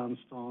well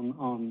advanced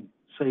on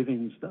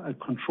savings,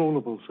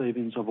 controllable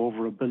savings of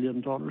over $1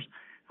 billion,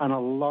 and a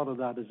lot of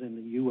that is in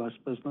the U.S.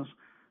 business.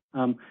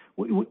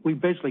 We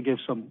basically gave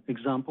some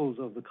examples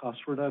of the cost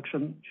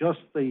reduction, just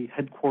the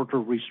headquarter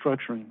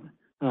restructuring.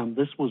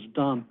 This was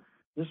done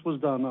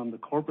on the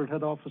corporate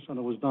head office, and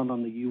it was done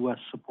on the U.S.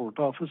 support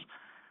office.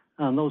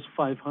 And those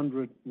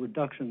 500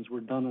 reductions were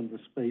done in the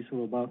space of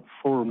about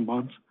 4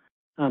 months,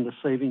 and the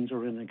savings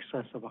are in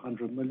excess of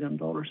 $100 million.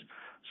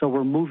 So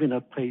we're moving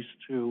at pace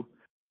to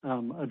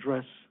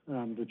address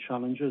the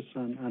challenges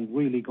and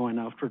really going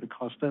after the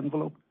cost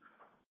envelope.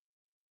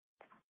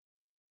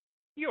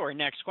 Your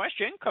next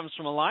question comes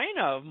from a line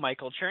of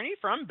Michael Cherny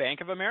from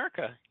Bank of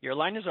America. Your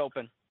line is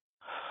open.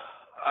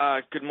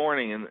 Good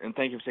morning, and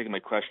thank you for taking my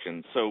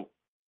question. So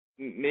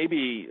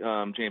maybe,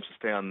 James, to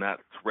stay on that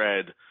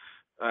thread,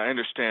 I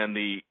understand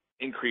the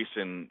increase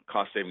in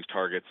cost savings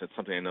targets. It's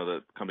something I know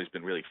the company's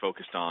been really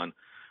focused on.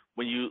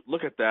 When you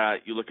look at that,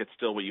 you look at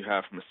still what you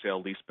have from a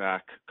sale leaseback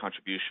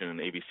contribution and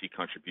ABC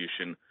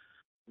contribution.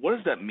 What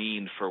does that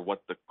mean for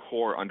what the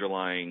core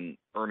underlying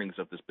earnings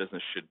of this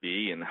business should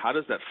be, and how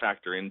does that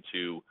factor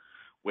into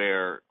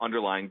where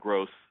underlying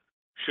growth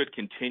should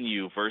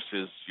continue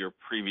versus your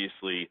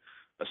previously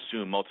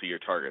assumed multi-year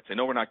targets? I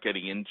know we're not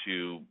getting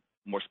into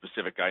more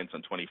specific guidance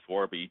on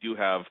 24, but you do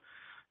have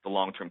the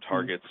long-term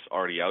targets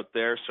already out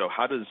there. So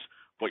how does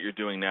what you're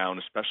doing now, and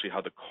especially how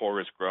the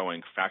core is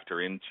growing, factor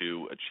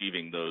into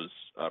achieving those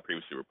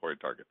previously reported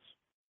targets?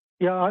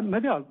 Yeah,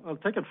 maybe I'll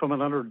take it from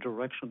another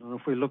direction. And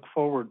if we look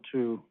forward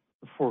to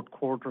the fourth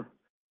quarter,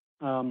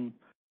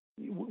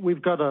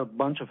 we've got a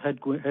bunch of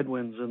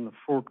headwinds in the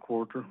fourth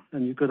quarter,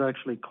 and you could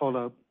actually call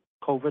out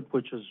COVID,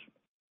 which is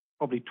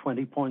probably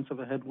 20 points of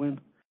a headwind,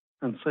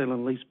 and sale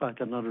and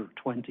leaseback another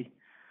 20.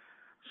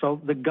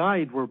 So the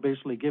guide we're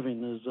basically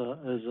giving is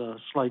a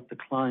slight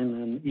decline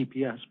in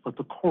EPS, but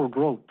the core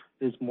growth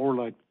is more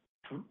like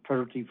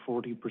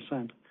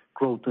 30-40%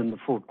 growth in the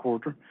fourth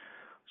quarter.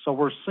 So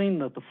we're seeing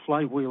that the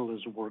flywheel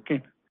is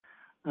working.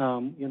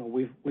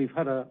 We've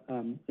had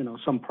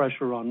some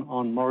pressure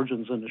on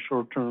margins in the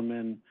short term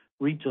in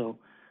retail,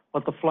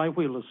 but the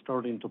flywheel is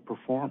starting to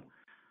perform.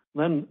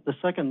 Then the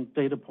second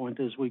data point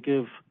is we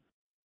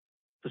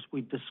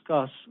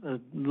discuss a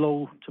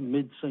low to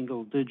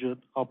mid-single digit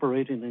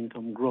operating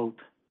income growth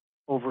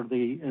over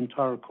the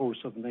entire course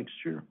of next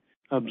year,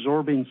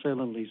 absorbing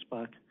sale and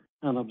leaseback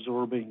and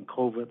absorbing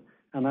COVID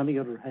and any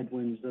other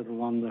headwinds that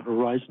are on the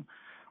horizon.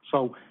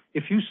 So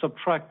if you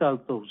subtract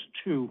out those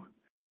two,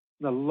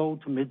 the low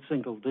to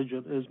mid-single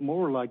digit is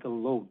more like a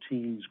low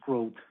teens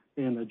growth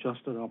in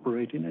adjusted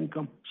operating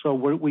income. So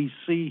we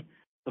see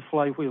the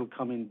flywheel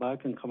coming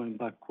back and coming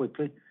back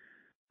quickly.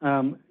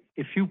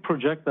 If you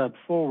project that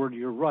forward,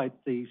 you're right,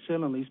 the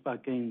sale and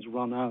leaseback gains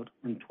run out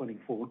in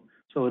 24,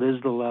 so it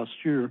is the last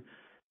year.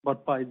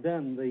 But by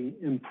then, the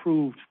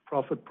improved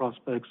profit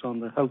prospects on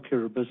the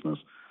healthcare business,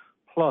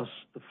 plus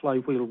the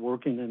flywheel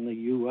working in the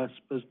U.S.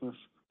 business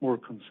more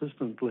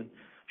consistently,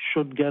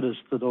 should get us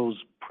to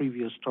those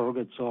previous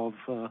targets of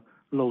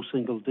low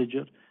single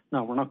digit.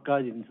 Now, we're not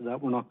guiding to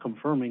that. We're not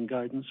confirming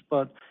guidance,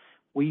 but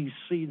we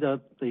see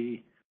that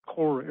the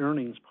core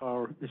earnings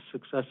power is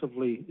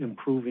successively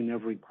improving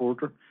every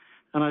quarter.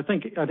 And I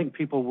think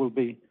people will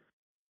be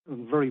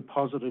very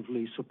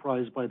positively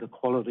surprised by the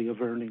quality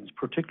of earnings,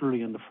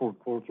 particularly in the fourth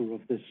quarter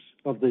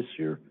of this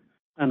year.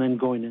 and then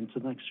going into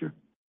next year.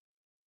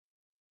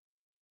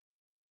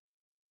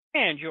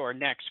 And your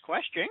next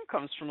question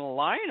comes from the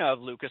line of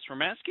Lucas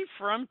Romanski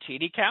from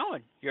TD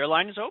Cowen. Your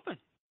line is open.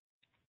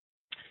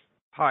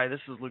 Hi, this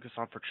is Lucas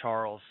on for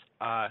Charles.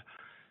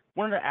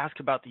 Wanted to ask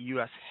about the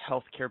U.S.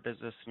 healthcare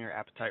business and your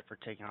appetite for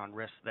taking on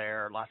risks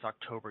there. Last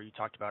October, you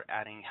talked about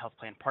adding health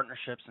plan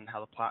partnerships and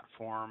how the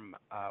platform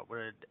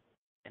would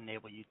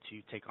enable you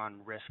to take on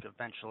risk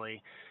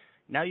eventually.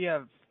 Now you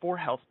have 4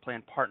 health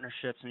plan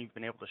partnerships, and you've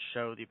been able to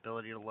show the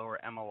ability to lower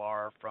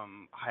MLR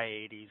from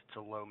high 80s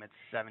to low mid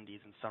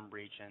 70s in some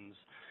regions.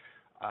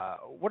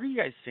 What are you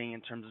guys seeing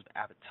in terms of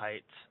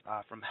appetite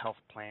from health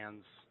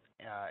plans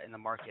in the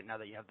market now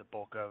that you have the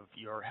bulk of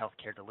your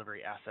healthcare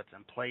delivery assets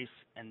in place?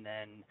 And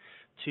then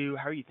 2,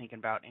 how are you thinking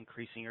about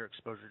increasing your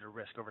exposure to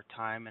risk over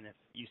time, and if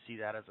you see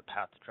that as a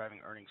path to driving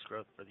earnings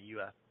growth for the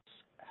U.S.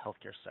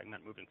 healthcare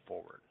segment moving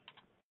forward?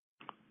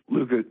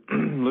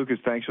 Lucas,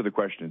 thanks for the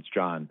question. It's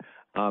John.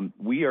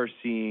 We are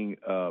seeing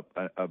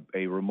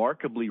a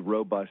remarkably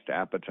robust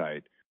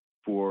appetite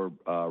for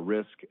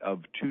risk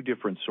of 2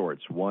 different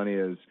sorts. One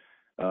is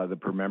the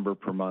per member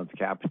per month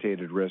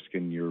capitated risk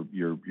in your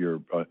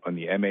on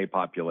the MA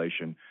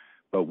population,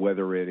 but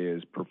whether it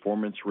is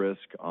performance risk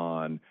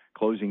on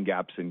closing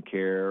gaps in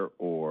care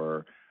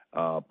or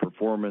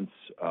performance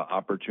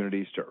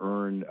opportunities to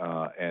earn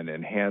and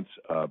enhance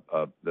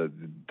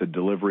the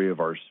delivery of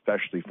our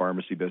specialty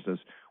pharmacy business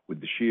with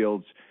the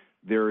Shields,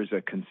 there is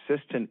a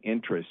consistent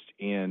interest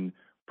in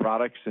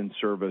products and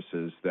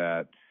services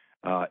that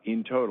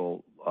in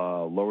total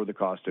lower the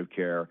cost of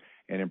care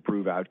and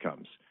improve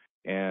outcomes.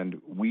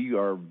 And we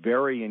are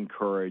very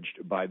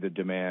encouraged by the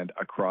demand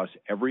across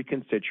every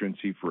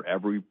constituency for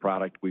every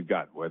product we've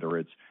got, whether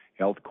it's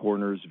Health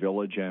Corners,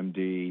 Village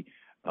MD,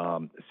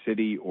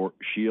 City or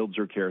Shields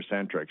or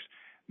CareCentrix,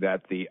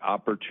 that the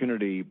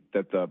opportunity,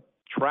 that the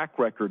track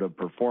record of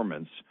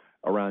performance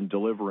around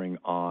delivering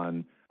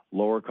on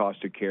lower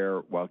cost of care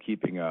while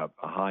keeping a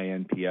high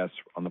NPS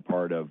on the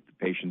part of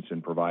patients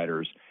and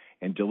providers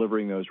and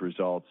delivering those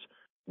results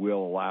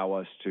will allow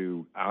us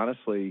to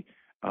honestly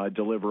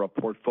deliver a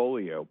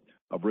portfolio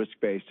of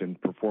risk-based and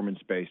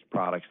performance-based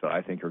products that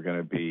I think are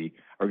going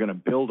to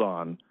build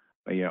on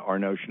our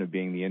notion of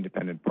being the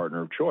independent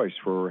partner of choice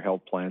for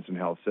health plans and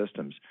health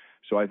systems.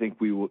 So I think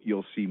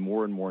you'll see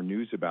more and more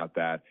news about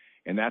that,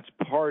 and that's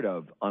part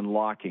of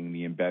unlocking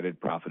the embedded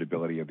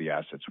profitability of the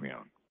assets we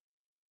own.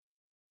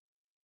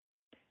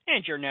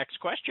 And your next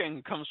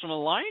question comes from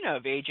a line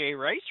of A.J.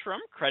 Rice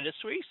from Credit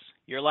Suisse.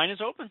 Your line is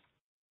open.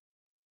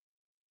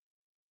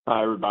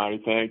 Hi,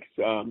 everybody. Thanks.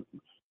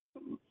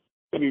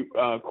 Maybe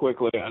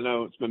quickly, I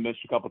know it's been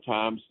mentioned a couple of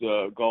times,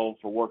 the goal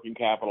for working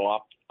capital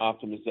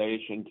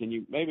optimization. Can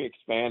you maybe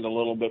expand a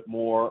little bit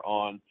more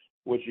on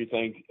what you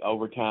think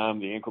over time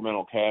the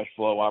incremental cash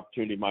flow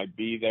opportunity might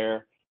be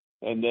there?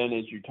 And then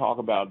as you talk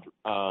about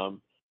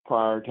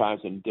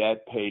prioritizing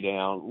debt pay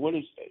down,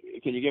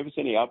 can you give us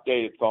any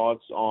updated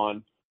thoughts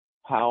on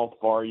how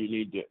far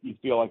you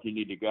feel like you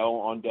need to go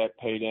on debt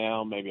pay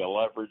down, maybe a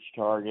leverage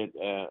target?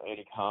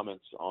 Any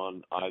comments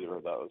on either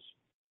of those?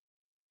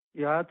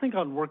 Yeah, I think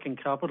on working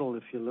capital,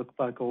 if you look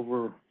back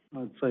over,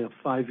 I'd say a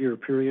 5-year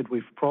period,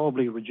 we've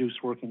probably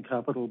reduced working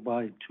capital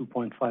by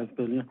 $2.5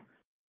 billion.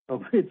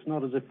 So it's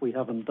not as if we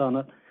haven't done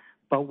it,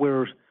 but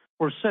we're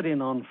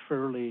sitting on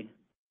fairly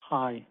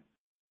high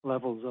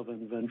levels of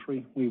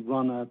inventory. We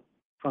run at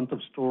front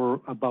of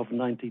store above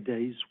 90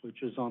 days,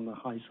 which is on the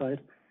high side.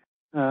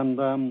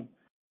 And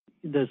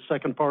the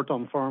second part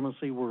on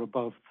pharmacy, we're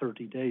above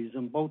 30 days.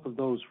 And both of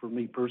those, for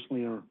me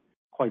personally, are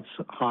quite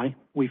high.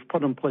 We've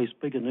put in place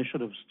big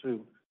initiatives to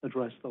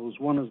address those.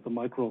 One is the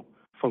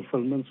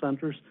micro-fulfillment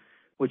centers,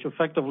 which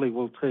effectively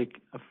will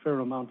take a fair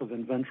amount of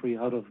inventory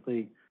out of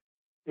the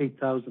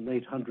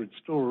 8,800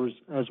 stores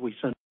as we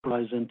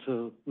centralize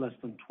into less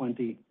than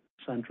 20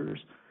 centers.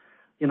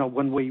 You know,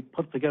 when we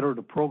put together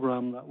the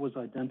program, that was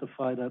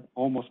identified at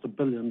almost $1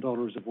 billion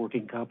of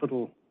working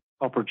capital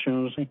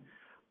opportunity.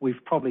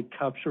 We've probably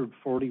captured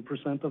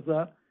 40% of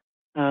that.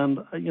 And,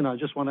 I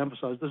just want to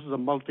emphasize, this is a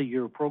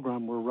multi-year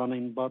program we're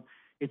running, but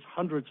it's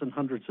hundreds and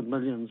hundreds of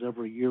millions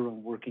every year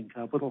on working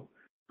capital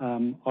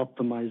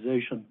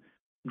optimization,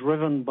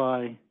 driven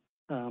by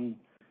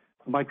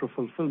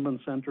micro-fulfillment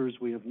centers.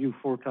 We have new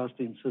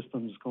forecasting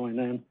systems going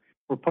in.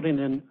 We're putting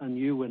in a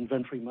new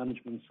inventory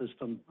management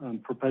system,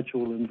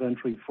 perpetual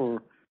inventory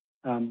for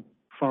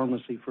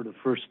pharmacy for the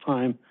first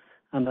time,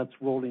 and that's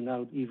rolling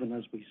out even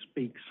as we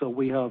speak. So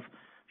we have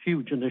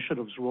huge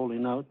initiatives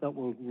rolling out that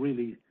will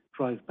really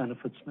drive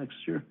benefits next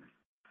year.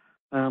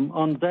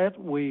 On debt,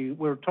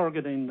 we're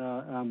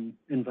targeting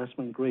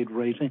investment grade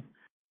rating.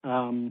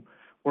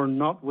 We're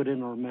not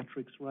within our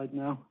metrics right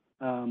now.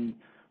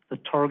 The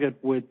target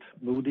with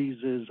Moody's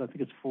is, I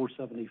think it's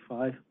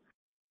 475.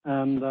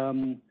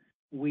 And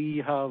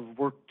we have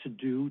work to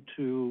do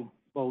to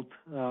both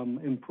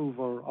improve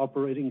our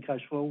operating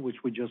cash flow, which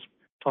we just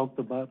talked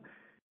about,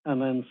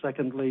 and then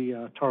secondly,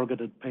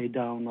 targeted pay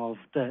down of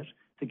debt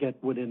to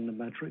get within the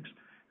metrics.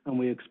 And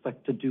we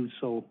expect to do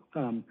so,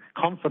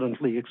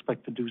 confidently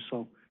expect to do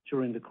so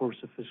during the course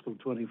of fiscal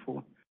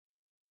 24.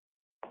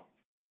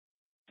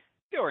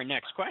 Your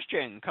next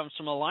question comes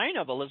from a line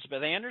of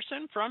Elizabeth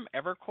Anderson from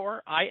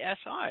Evercore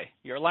ISI.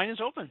 Your line is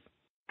open.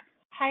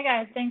 Hi,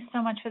 guys. Thanks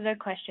so much for the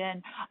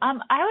question. I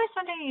was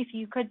wondering if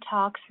you could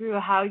talk through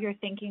how you're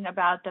thinking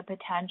about the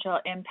potential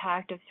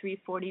impact of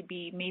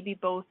 340B, maybe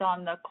both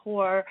on the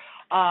core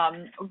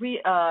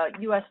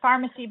U.S.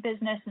 pharmacy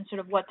business and sort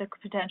of what the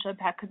potential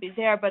impact could be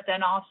there, but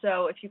then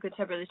also if you could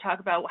separately talk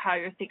about how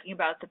you're thinking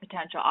about the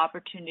potential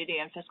opportunity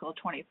in fiscal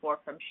 24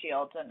 from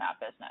Shields in that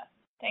business.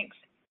 Thanks.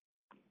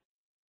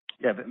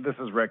 Yeah, this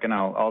is Rick, and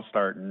I'll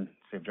start and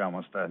see if John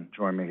wants to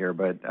join me here.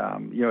 But,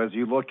 as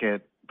you look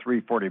at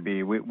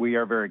 340B, we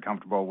are very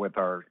comfortable with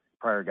our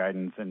prior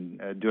guidance and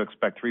do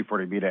expect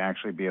 340B to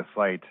actually be a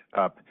slight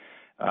up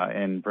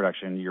in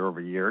production year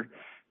over year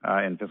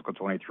in fiscal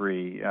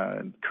 23.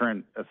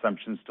 Current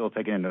assumptions still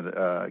taking into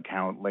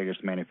account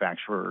latest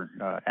manufacturer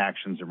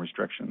actions and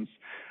restrictions.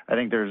 I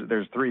think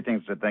there's three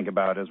things to think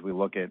about as we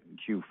look at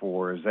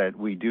Q4 is that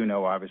we do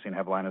know obviously and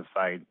have line of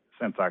sight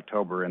since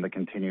October and the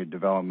continued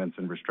developments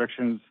and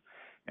restrictions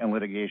and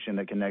litigation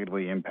that can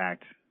negatively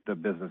impact the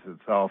business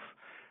itself.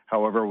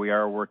 However, we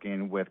are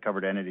working with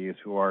covered entities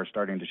who are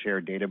starting to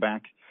share data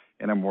back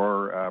in a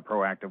more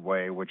proactive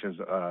way, which is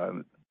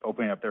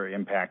opening up their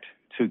impact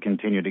to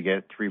continue to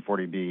get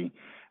 340B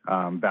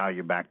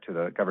value back to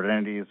the covered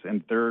entities.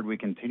 And third, we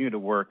continue to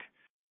work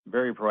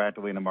very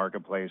proactively in the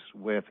marketplace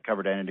with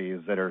covered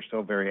entities that are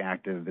still very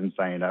active in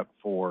signing up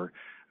for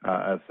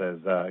us as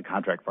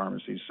contract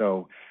pharmacies.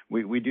 So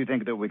we do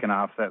think that we can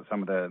offset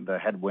some of the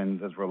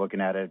headwinds as we're looking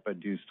at it, but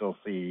do still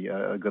see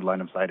a good line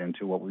of sight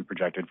into what we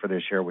projected for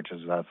this year, which is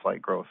slight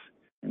growth.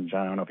 And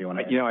John, I don't know if you want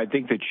to add. I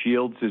think that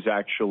Shields is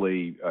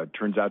actually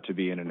turns out to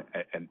be in an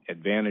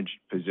advantaged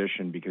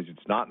position because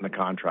it's not in the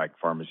contract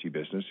pharmacy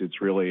business.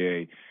 It's really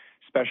a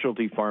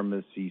specialty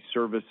pharmacy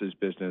services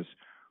business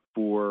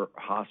for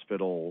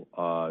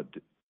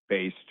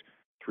hospital-based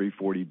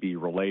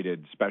 340B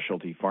related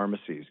specialty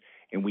pharmacies.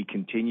 And we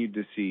continue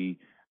to see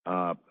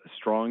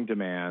strong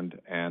demand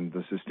and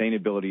the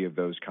sustainability of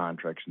those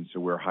contracts. And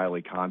so we're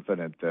highly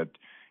confident that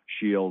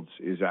Shields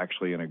is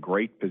actually in a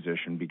great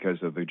position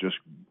because of the just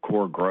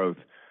core growth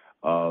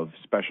of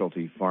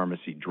specialty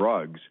pharmacy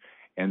drugs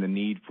and the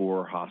need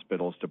for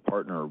hospitals to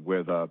partner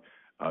with a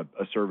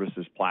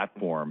services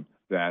platform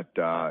that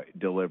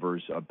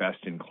delivers a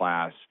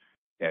best-in-class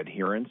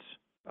adherence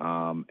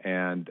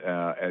and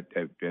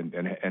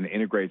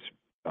integrates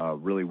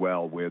really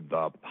well with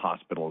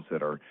hospitals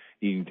that are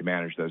needing to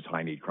manage those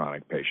high-need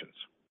chronic patients.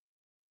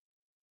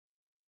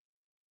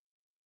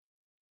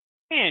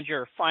 And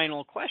your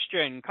final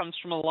question comes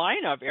from a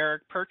line of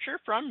Eric Percher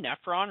from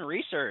Nephron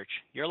Research.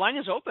 Your line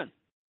is open.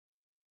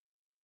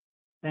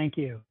 Thank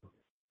you.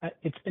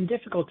 It's been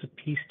difficult to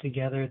piece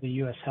together the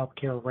U.S.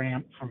 healthcare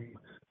ramp from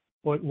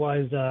what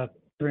was a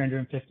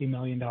 $350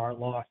 million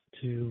loss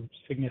to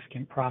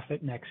significant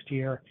profit next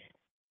year.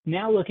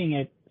 Now looking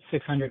at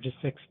 $600 to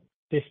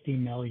 $650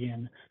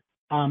 million,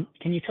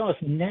 can you tell us,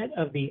 net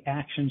of the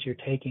actions you're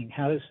taking,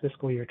 how does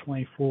fiscal year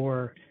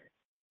 24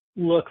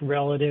 look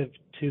relative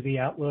to the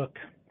outlook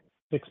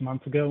 6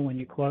 months ago when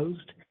you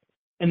closed?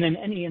 And then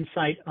any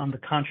insight on the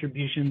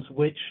contributions,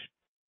 which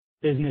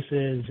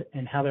businesses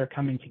and how they're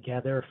coming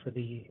together for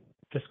the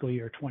fiscal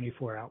year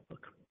 24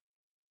 outlook?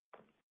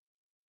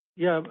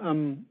 Yeah,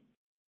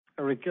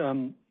 Eric,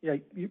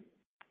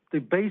 the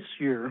base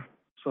year,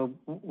 so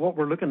what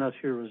we're looking at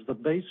here is the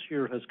base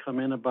year has come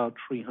in about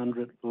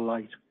 300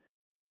 light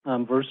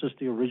versus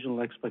the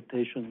original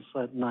expectations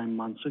set 9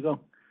 months ago.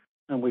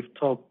 And we've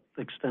talked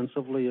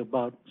extensively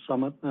about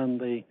Summit and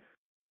the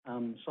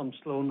some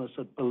slowness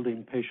at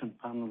building patient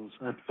panels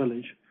at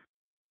Village.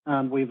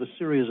 And we have a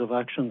series of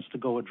actions to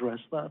go address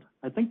that.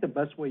 I think the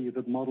best way you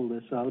could model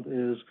this out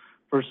is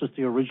versus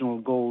the original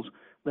goals.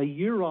 The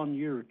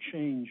year-on-year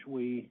change,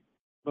 we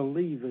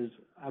believe, is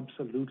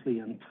absolutely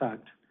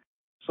intact.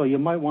 So you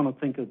might want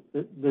to think of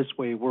it this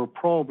way. We're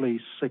probably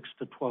 6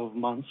 to 12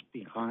 months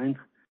behind,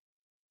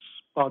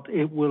 but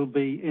it will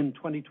be in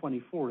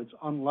 2024. It's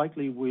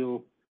unlikely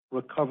we'll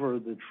recover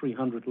the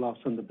 300 loss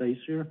in the base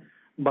year,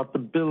 but the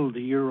build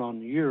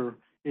year-on-year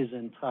is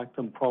intact,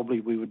 and probably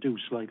we would do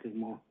slightly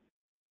more.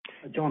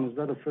 John, is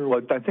that a fair?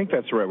 Well, I think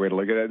that's the right way to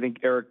look at it. I think,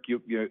 Eric,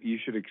 you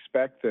should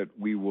expect that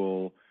we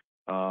will,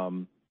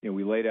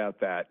 we laid out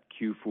that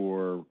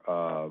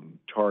Q4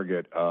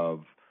 target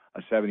of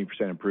a 70%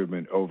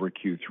 improvement over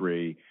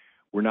Q3.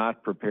 We're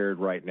not prepared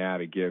right now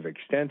to give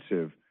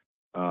extensive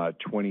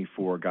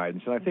 24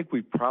 guidance, and I think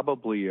we'd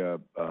probably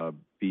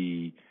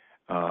be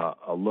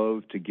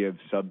loath to give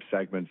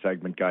segment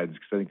guidance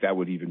because I think that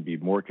would even be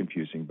more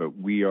confusing. But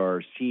we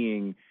are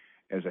seeing,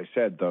 as I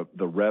said,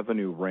 the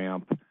revenue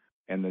ramp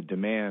and the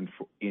demand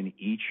in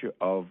each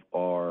of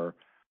our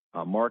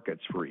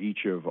markets for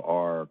each of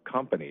our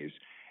companies.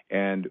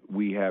 And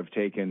we have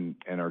taken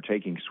and are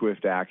taking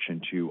swift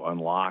action to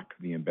unlock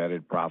the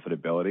embedded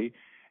profitability.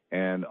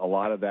 And a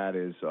lot of that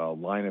is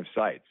line of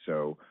sight.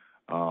 So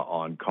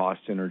on cost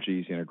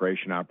synergies,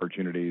 integration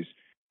opportunities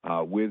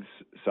with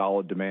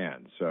solid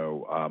demand.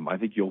 So I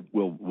think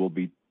we'll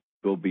be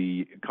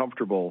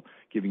comfortable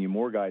giving you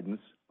more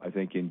guidance, I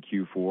think, in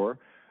Q4.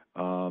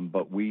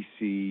 but we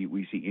see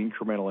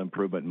incremental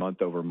improvement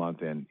month over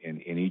month in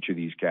each of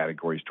these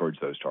categories towards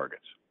those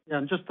targets. Yeah,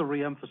 and just to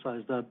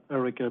reemphasize that,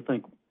 Eric, I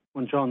think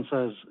when John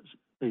says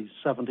the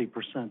 70%,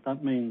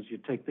 that means you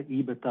take the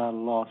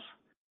EBITDA loss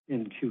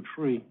in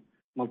Q3,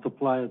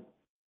 multiply it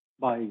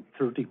by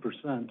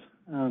 30%,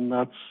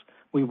 and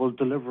we will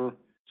deliver.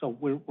 So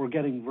we're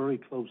getting very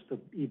close to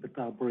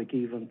EBITDA break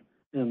even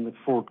in the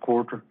fourth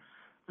quarter,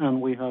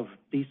 and we have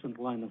decent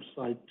line of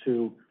sight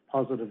to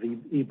positive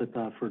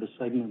EBITDA for the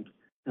segment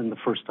in the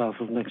first half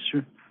of next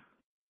year.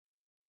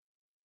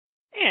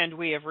 And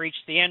we have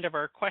reached the end of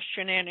our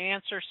question and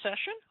answer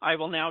session. I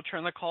will now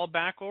turn the call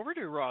back over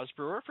to Roz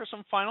Brewer for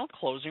some final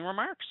closing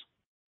remarks.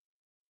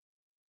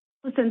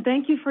 Listen,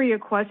 thank you for your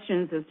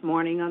questions this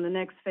morning on the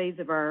next phase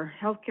of our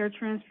healthcare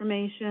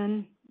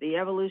transformation, the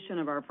evolution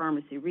of our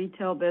pharmacy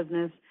retail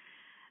business,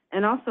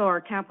 and also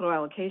our capital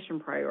allocation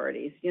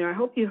priorities. I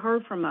hope you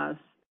heard from us.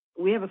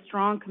 We have a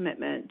strong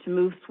commitment to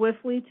move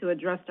swiftly to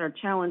address our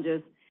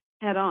challenges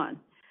head on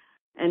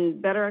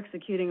and better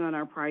executing on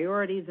our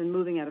priorities and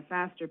moving at a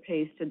faster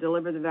pace to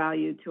deliver the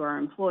value to our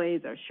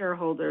employees, our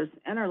shareholders,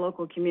 and our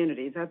local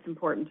communities. That's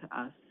important to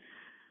us.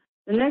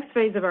 The next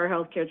phase of our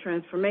healthcare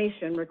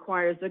transformation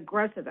requires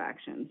aggressive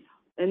actions,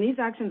 and these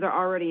actions are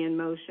already in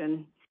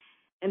motion,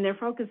 and they're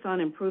focused on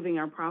improving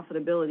our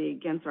profitability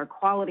against our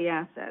quality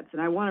assets.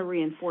 And I want to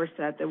reinforce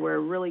that we're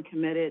really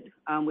committed.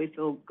 We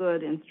feel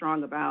good and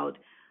strong about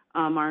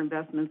our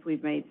investments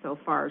we've made so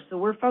far. So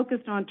we're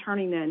focused on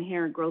turning the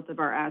inherent growth of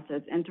our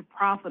assets into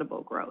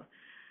profitable growth,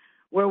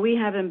 where we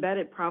have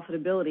embedded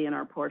profitability in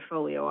our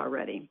portfolio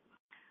already.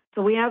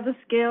 So we have the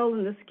scale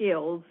and the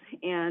skills,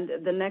 and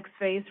the next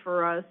phase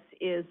for us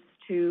is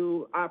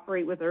to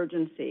operate with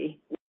urgency,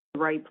 with the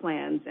right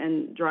plans,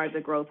 and drive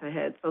the growth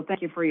ahead. So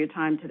thank you for your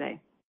time today.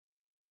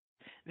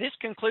 This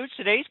concludes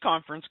today's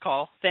conference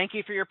call. Thank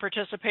you for your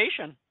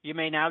participation. You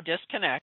may now disconnect.